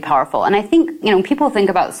incredibly powerful. And I think people think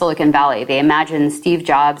about Silicon Valley, they imagine Steve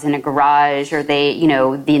Jobs in a garage, or the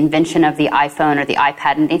invention of the iPhone or the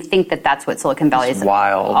iPad, and they think that that's what Silicon Valley is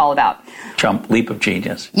all about. Leap of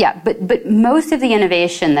genius. Yeah, but most of the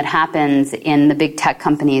innovation that happens in the big tech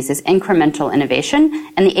companies is incremental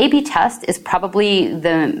innovation, and the A/B test is probably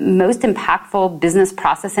the most impactful business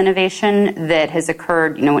process innovation that has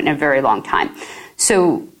occurred, in a very long time.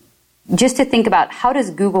 So just to think about how does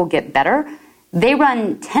Google get better, they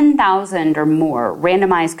run 10,000 or more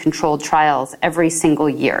randomized controlled trials every single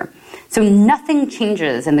year. So nothing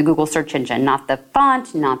changes in the Google search engine, not the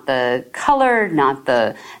font, not the color, not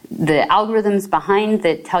the algorithms behind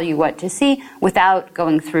that tell you what to see, without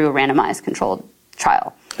going through a randomized controlled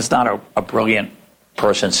trial. It's not a brilliant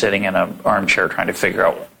person sitting in an armchair trying to figure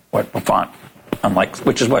out what font,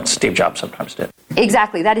 which is what Steve Jobs sometimes did.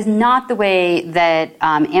 Exactly. That is not the way that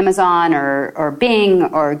Amazon or Bing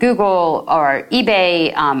or Google or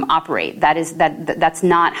eBay operate. That's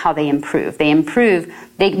not how they improve. They improve.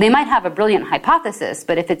 They might have a brilliant hypothesis,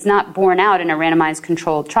 but if it's not borne out in a randomized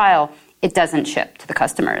controlled trial, it doesn't ship to the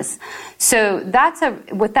customers. So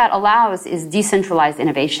what that allows is decentralized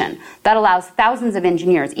innovation. That allows thousands of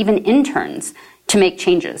engineers, even interns, to make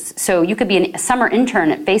changes. So you could be a summer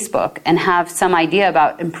intern at Facebook and have some idea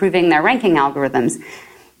about improving their ranking algorithms.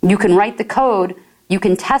 You can write the code, you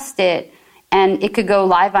can test it, and it could go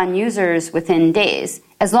live on users within days,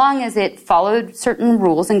 as long as it followed certain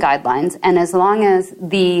rules and guidelines, and as long as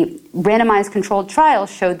the randomized controlled trial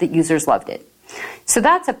showed that users loved it. So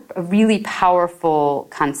that's a really powerful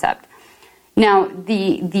concept. Now,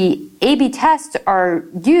 the A/B tests are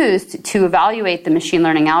used to evaluate the machine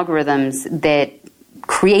learning algorithms that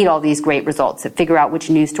create all these great results, that figure out which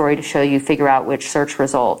news story to show you, figure out which search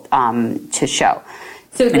result to show.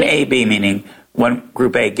 So and A/B meaning when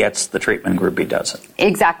Group A gets the treatment, Group B doesn't.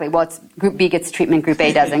 Exactly. Well, it's Group B gets treatment, Group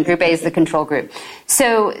A doesn't. Group A is the control group.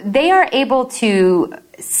 So they are able to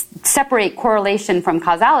separate correlation from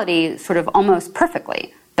causality sort of almost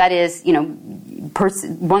perfectly. That is,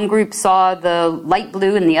 one group saw the light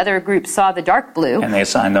blue and the other group saw the dark blue. And they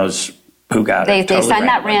assign those who got it. They assign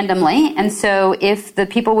that randomly. And so if the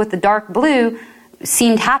people with the dark blue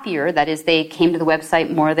seemed happier, that is, they came to the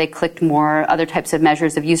website more, they clicked more, other types of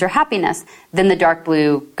measures of user happiness, then the dark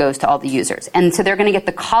blue goes to all the users. And so they're going to get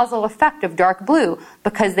the causal effect of dark blue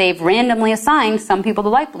because they've randomly assigned some people to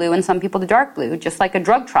light blue and some people to dark blue, just like a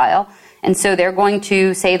drug trial. And so they're going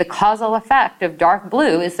to say the causal effect of dark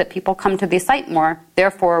blue is that people come to the site more,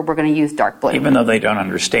 therefore we're going to use dark blue. Even though they don't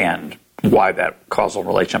understand why that causal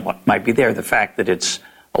relation might be there, the fact that it's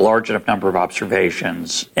a large enough number of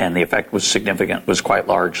observations and the effect was significant, was quite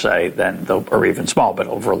large, say, then or even small, but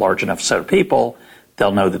over a large enough set of people,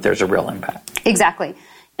 they'll know that there's a real impact. Exactly.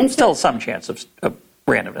 And still some chance of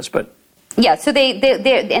randomness, but... Yeah, so they're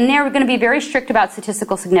going to be very strict about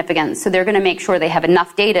statistical significance. So they're going to make sure they have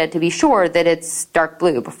enough data to be sure that it's dark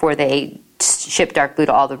blue before they ship dark blue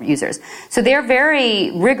to all the users. So they're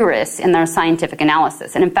very rigorous in their scientific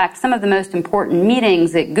analysis. And in fact, some of the most important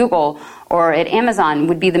meetings at Google or at Amazon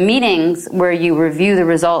would be the meetings where you review the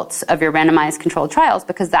results of your randomized controlled trials,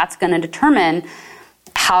 because that's going to determine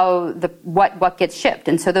how what gets shipped.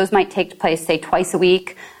 And so those might take place, say, twice a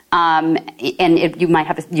week. You'd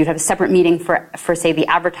have a separate meeting for say the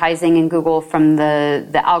advertising in Google from the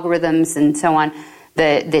algorithms and so on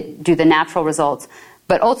that do the natural results.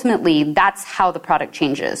 But ultimately, that's how the product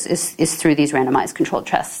changes is through these randomized controlled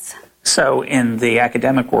tests. So in the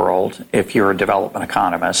academic world, if you're a development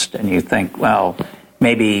economist and you think, well,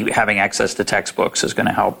 maybe having access to textbooks is going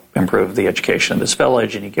to help improve the education of this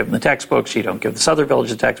village, and you give them the textbooks, you don't give this other village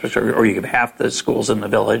the textbooks, or you give half the schools in the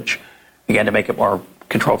village, again, to make it more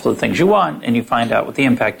control for the things you want, and you find out what the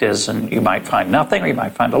impact is, and you might find nothing or you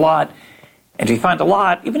might find a lot. And if you find a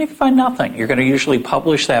lot, even if you find nothing, you're going to usually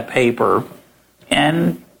publish that paper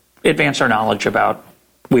and advance our knowledge about,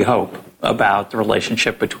 we hope, about the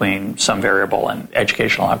relationship between some variable and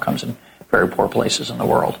educational outcomes in very poor places in the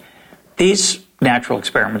world. These natural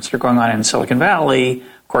experiments that are going on in Silicon Valley,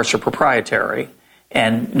 of course, are proprietary,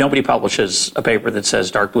 and nobody publishes a paper that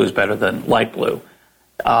says dark blue is better than light blue.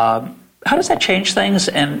 How does that change things?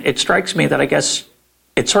 And it strikes me that I guess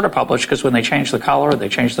it's sort of published because when they change the color, they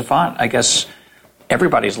change the font, I guess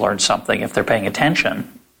everybody's learned something if they're paying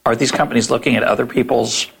attention. Are these companies looking at other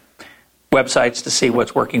people's websites to see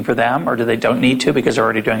what's working for them, or do they don't need to because they're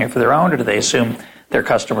already doing it for their own, or do they assume their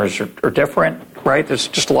customers are different, right? There's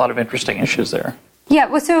just a lot of interesting issues there. Yeah,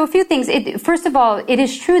 well, so a few things. First of all, it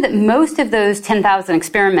is true that most of those 10,000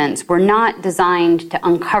 experiments were not designed to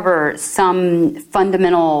uncover some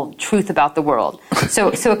fundamental truth about the world.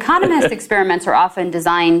 So economist experiments are often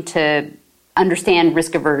designed to understand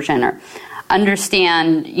risk aversion or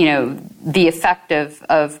understand, the effect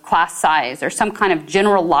of class size or some kind of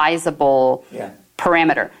generalizable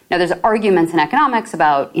parameter. Now, there's arguments in economics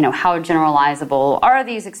about, how generalizable are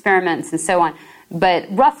these experiments and so on. But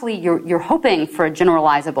roughly, you're hoping for a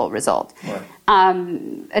generalizable result. Right.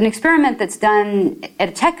 An experiment that's done at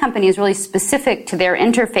a tech company is really specific to their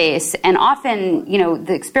interface, and often,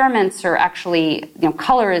 the experiments are actually,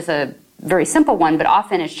 color is a very simple one, but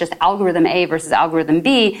often it's just algorithm A versus algorithm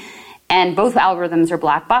B, and both algorithms are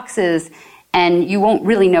black boxes, and you won't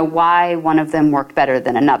really know why one of them worked better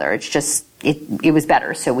than another. It's just it was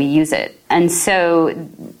better, so we use it. And so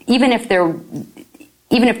even if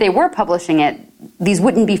they were publishing it, these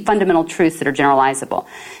wouldn't be fundamental truths that are generalizable.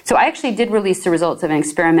 So I actually did release the results of an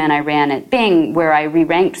experiment I ran at Bing where I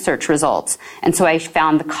re-ranked search results. And so I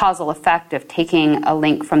found the causal effect of taking a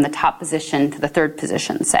link from the top position to the third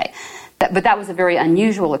position, say. But that was a very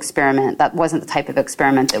unusual experiment. That wasn't the type of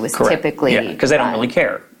experiment that was typically... Yeah, because they don't really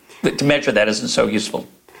care. To measure that isn't so useful.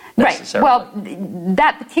 Right. Well,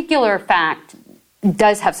 that particular fact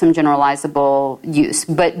does have some generalizable use,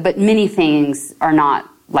 but many things are not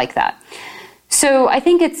like that. So I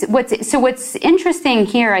think what's interesting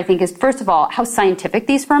here, I think, is first of all how scientific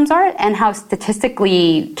these firms are and how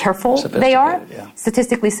statistically careful they are,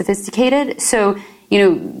 statistically sophisticated. So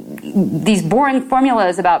these boring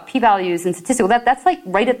formulas about p-values and statistical, that's like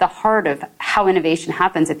right at the heart of how innovation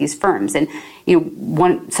happens at these firms. And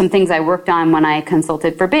some things I worked on when I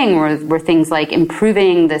consulted for Bing were things like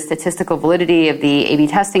improving the statistical validity of the A/B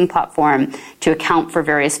testing platform to account for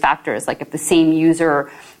various factors, like if the same user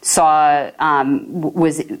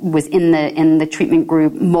was in the treatment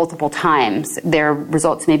group multiple times, their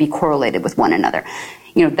results may be correlated with one another.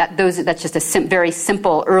 That's just a very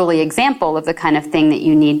simple early example of the kind of thing that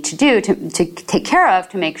you need to do to take care of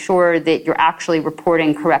to make sure that you're actually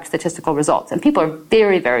reporting correct statistical results. And people are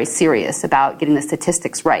very, very serious about getting the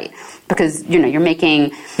statistics right because you're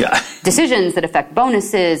making decisions that affect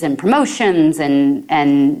bonuses and promotions and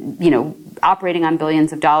operating on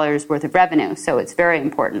billions of dollars worth of revenue. So it's very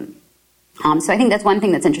important. So I think that's one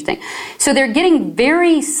thing that's interesting. So they're getting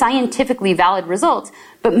very scientifically valid results,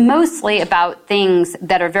 but mostly about things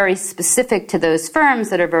that are very specific to those firms,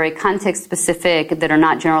 that are very context specific, that are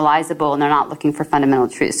not generalizable, and they're not looking for fundamental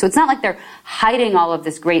truths. So it's not like they're hiding all of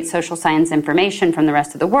this great social science information from the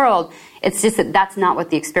rest of the world. It's just that that's not what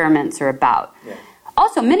the experiments are about. Yeah.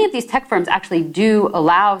 Also, many of these tech firms actually do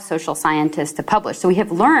allow social scientists to publish. So we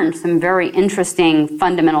have learned some very interesting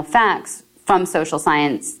fundamental facts from social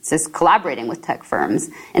scientists collaborating with tech firms.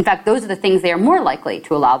 In fact, those are the things they are more likely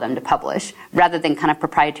to allow them to publish rather than kind of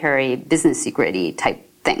proprietary business secret-y type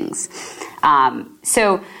things.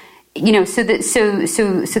 So it's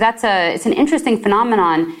an interesting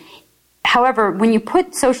phenomenon. However, when you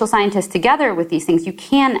put social scientists together with these things, you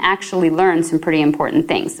can actually learn some pretty important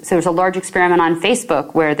things. So there's a large experiment on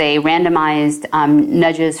Facebook where they randomized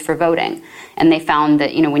nudges for voting. And they found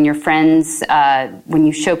that, when your friends, when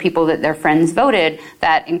you show people that their friends voted,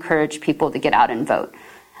 that encouraged people to get out and vote.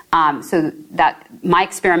 So that my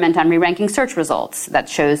experiment on re-ranking search results, that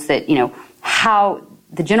shows that, how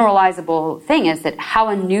the generalizable thing is that how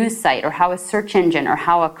a news site or how a search engine or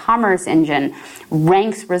how a commerce engine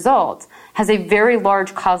ranks results has a very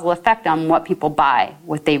large causal effect on what people buy,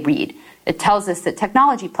 what they read. It tells us that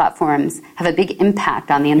technology platforms have a big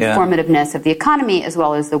impact on the informativeness of the economy as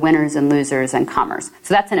well as the winners and losers in commerce.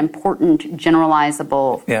 So that's an important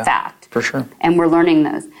generalizable fact. For sure. And we're learning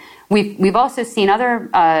those. We've also seen other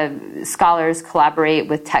scholars collaborate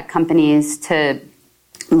with tech companies to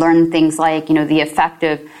learn things like, the effect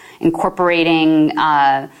of incorporating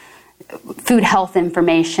food health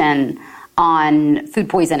information on food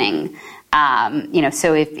poisoning.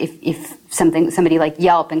 So if somebody like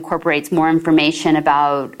Yelp incorporates more information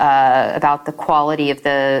about the quality of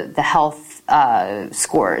the health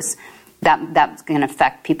scores, that's going to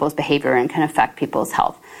affect people's behavior and can affect people's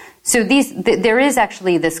health. So there is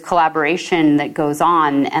actually this collaboration that goes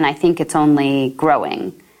on, and I think it's only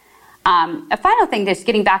growing. A final thing, just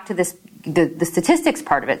getting back to this, the statistics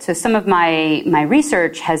part of it. So some of my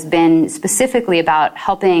research has been specifically about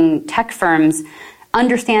helping tech firms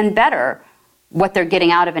understand better what they're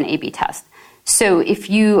getting out of an A/B test. So if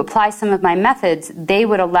you apply some of my methods, they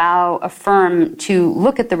would allow a firm to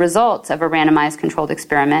look at the results of a randomized controlled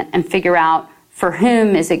experiment and figure out for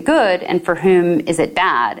whom is it good and for whom is it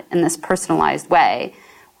bad in this personalized way,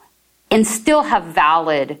 and still have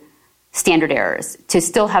valid standard errors, to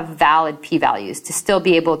still have valid p-values, to still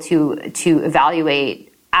be able to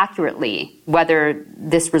evaluate accurately whether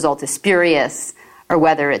this result is spurious or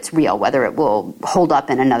whether it's real, whether it will hold up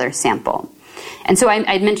in another sample. And so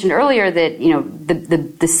I mentioned earlier that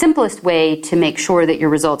the simplest way to make sure that your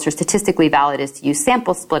results are statistically valid is to use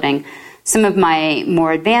sample splitting. Some of my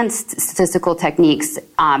more advanced statistical techniques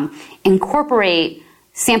incorporate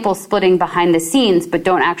sample splitting behind the scenes, but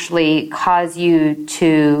don't actually cause you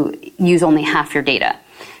to use only half your data.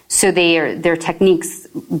 So they're techniques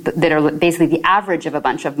that are basically the average of a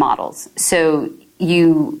bunch of models. So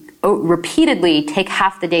you repeatedly take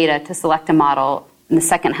half the data to select a model and the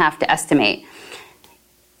second half to estimate.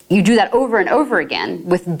 You do that over and over again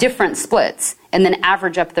with different splits and then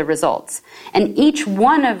average up the results. And each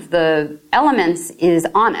one of the elements is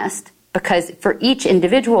honest because for each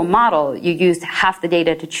individual model, you used half the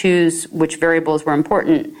data to choose which variables were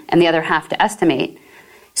important and the other half to estimate.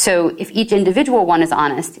 So if each individual one is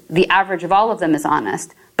honest, the average of all of them is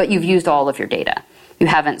honest, but you've used all of your data. You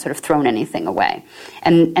haven't sort of thrown anything away.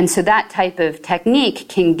 And so that type of technique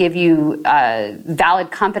can give you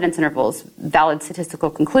valid confidence intervals, valid statistical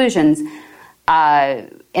conclusions,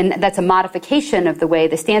 and that's a modification of the way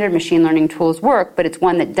the standard machine learning tools work, but it's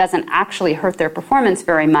one that doesn't actually hurt their performance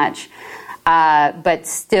very much, but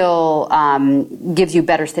still gives you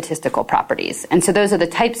better statistical properties. And so those are the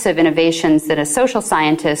types of innovations that a social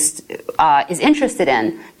scientist is interested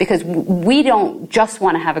in, because we don't just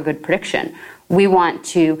want to have a good prediction. We want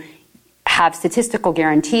to have statistical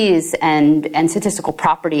guarantees and statistical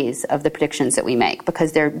properties of the predictions that we make,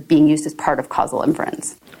 because they're being used as part of causal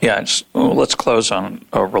inference. Yeah, let's close on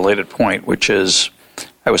a related point, which is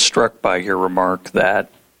I was struck by your remark that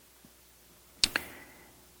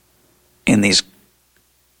in these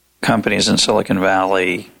companies in Silicon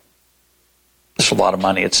Valley, there's a lot of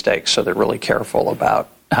money at stake, so they're really careful about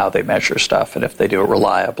how they measure stuff and if they do it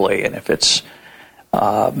reliably and if it's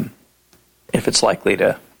likely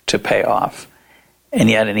to pay off. And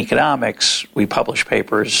yet in economics, we publish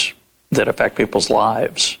papers that affect people's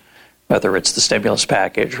lives, whether it's the stimulus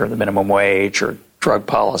package or the minimum wage or drug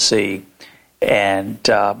policy. And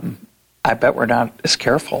I bet we're not as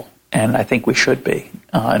careful, and I think we should be,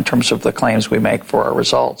 in terms of the claims we make for our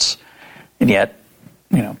results. And yet,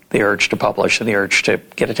 the urge to publish and the urge to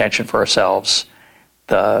get attention for ourselves,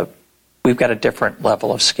 we've got a different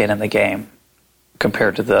level of skin in the game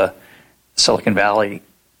compared to the Silicon Valley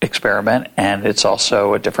experiment, and it's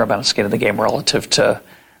also a different amount of skin in the game relative to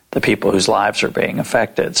the people whose lives are being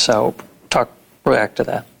affected. So react to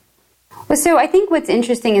that. Well, so I think what's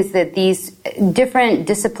interesting is that these different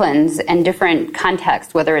disciplines and different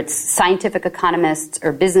contexts, whether it's scientific economists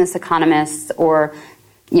or business economists or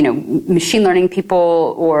machine learning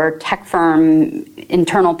people or tech firm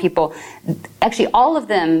internal people, actually all of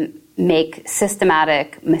them make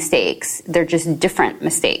systematic mistakes. They're just different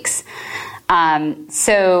mistakes.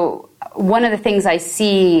 So one of the things I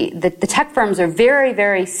see, that the tech firms are very,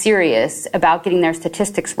 very serious about getting their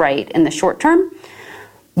statistics right in the short term,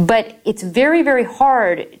 but it's very, very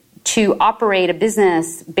hard to operate a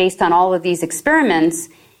business based on all of these experiments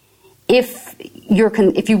if you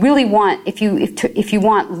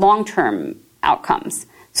want long-term outcomes.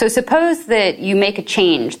 So suppose that you make a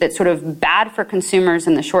change that's sort of bad for consumers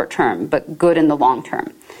in the short term, but good in the long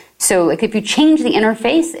term. So if you change the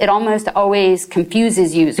interface, it almost always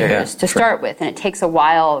confuses users to start with, and it takes a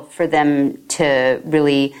while for them to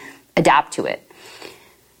really adapt to it.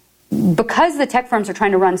 Because the tech firms are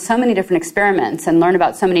trying to run so many different experiments and learn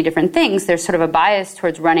about so many different things, there's sort of a bias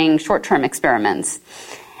towards running short-term experiments.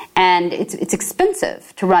 And it's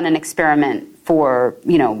expensive to run an experiment for,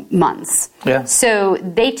 months. Yeah. So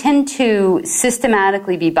they tend to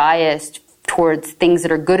systematically be biased towards things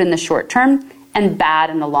that are good in the short term and bad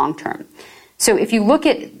in the long term. So if you look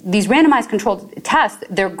at these randomized controlled tests,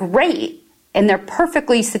 they're great and they're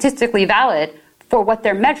perfectly statistically valid for what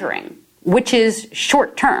they're measuring, which is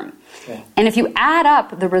short term. Okay. And if you add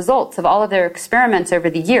up the results of all of their experiments over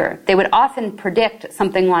the year, they would often predict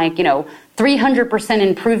something like, 300%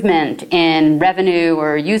 improvement in revenue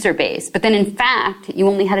or user base. But then in fact, you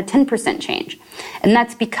only had a 10% change. And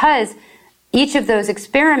that's because each of those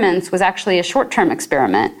experiments was actually a short-term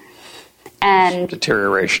experiment. And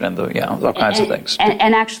deterioration and all kinds of things.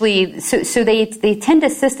 And actually, so they tend to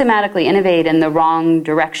systematically innovate in the wrong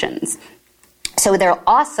directions. So they're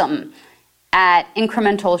awesome at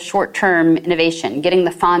incremental short-term innovation, getting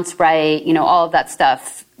the fonts right, all of that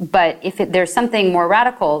stuff. But if there's something more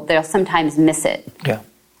radical, they'll sometimes miss it. Yeah.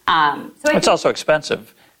 It's also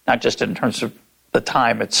expensive, not just in terms of the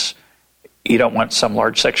time. You don't want some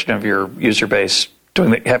large section of your user base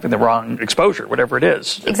having the wrong exposure, whatever it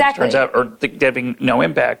is. Exactly. It turns out, or having no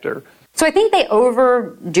impact. So I think they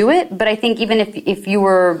overdo it, but I think even if you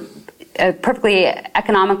were a perfectly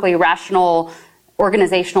economically rational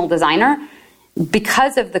organizational designer,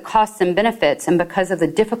 because of the costs and benefits and because of the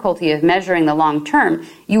difficulty of measuring the long term,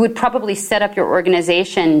 you would probably set up your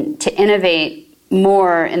organization to innovate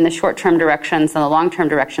more in the short-term directions than the long-term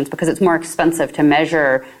directions, because it's more expensive to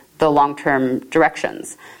measure the long-term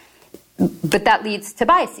directions. But that leads to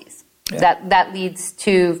biases. Yeah. That leads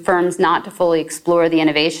to firms not to fully explore the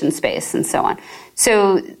innovation space and so on.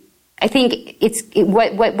 So I think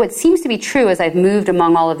what seems to be true as I've moved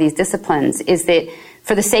among all of these disciplines is that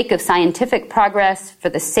for the sake of scientific progress, for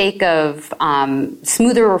the sake of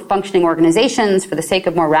smoother functioning organizations, for the sake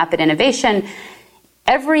of more rapid innovation,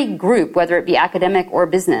 every group, whether it be academic or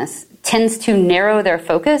business, tends to narrow their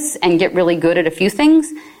focus and get really good at a few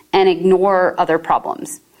things and ignore other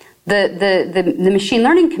problems. The machine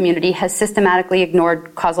learning community has systematically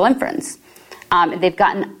ignored causal inference. They've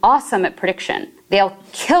gotten awesome at prediction. They'll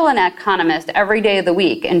kill an economist every day of the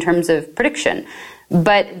week in terms of prediction,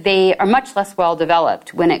 but they are much less well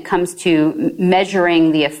developed when it comes to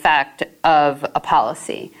measuring the effect of a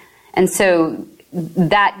policy. And so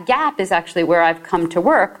that gap is actually where I've come to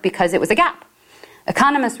work because it was a gap.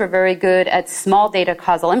 Economists were very good at small data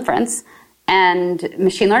causal inference, and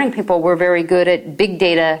machine learning people were very good at big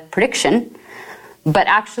data prediction. But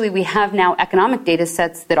actually, we have now economic data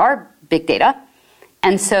sets that are big data.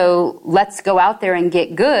 And so let's go out there and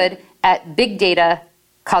get good at big data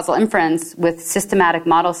causal inference with systematic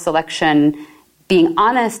model selection, being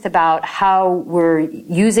honest about how we're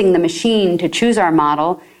using the machine to choose our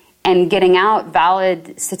model, and getting out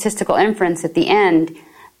valid statistical inference at the end,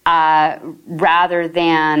 rather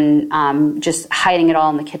than just hiding it all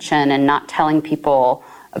in the kitchen and not telling people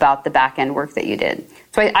about the back-end work that you did.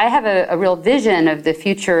 So I have a real vision of the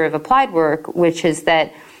future of applied work, which is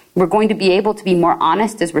that we're going to be able to be more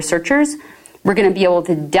honest as researchers. We're going to be able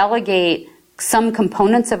to delegate some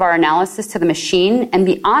components of our analysis to the machine and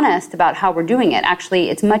be honest about how we're doing it. Actually,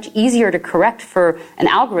 it's much easier to correct for an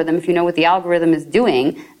algorithm if you know what the algorithm is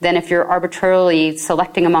doing than if you're arbitrarily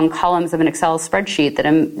selecting among columns of an Excel spreadsheet that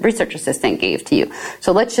a research assistant gave to you.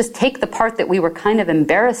 So let's just take the part that we were kind of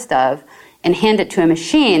embarrassed of and hand it to a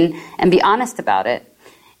machine and be honest about it.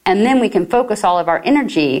 And then we can focus all of our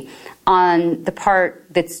energy on the part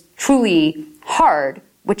that's truly hard,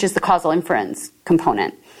 which is the causal inference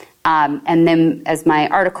component. And then, as my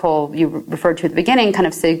article you referred to at the beginning kind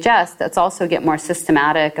of suggests, let's also get more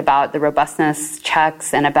systematic about the robustness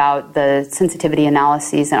checks and about the sensitivity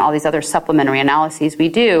analyses and all these other supplementary analyses we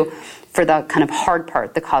do for the kind of hard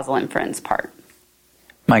part, the causal inference part.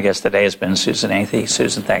 My guest today has been Susan Athey.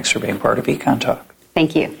 Susan, thanks for being part of Econ Talk.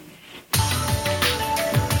 Thank you.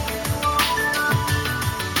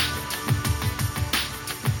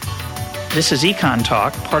 This is Econ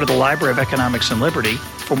Talk, part of the Library of Economics and Liberty.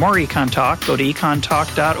 For more Econ Talk, go to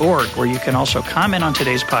econtalk.org, where you can also comment on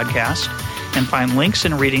today's podcast and find links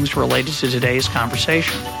and readings related to today's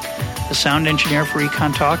conversation. The sound engineer for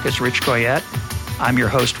Econ Talk is Rich Goyette. I'm your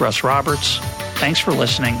host, Russ Roberts. Thanks for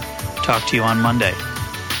listening. Talk to you on Monday.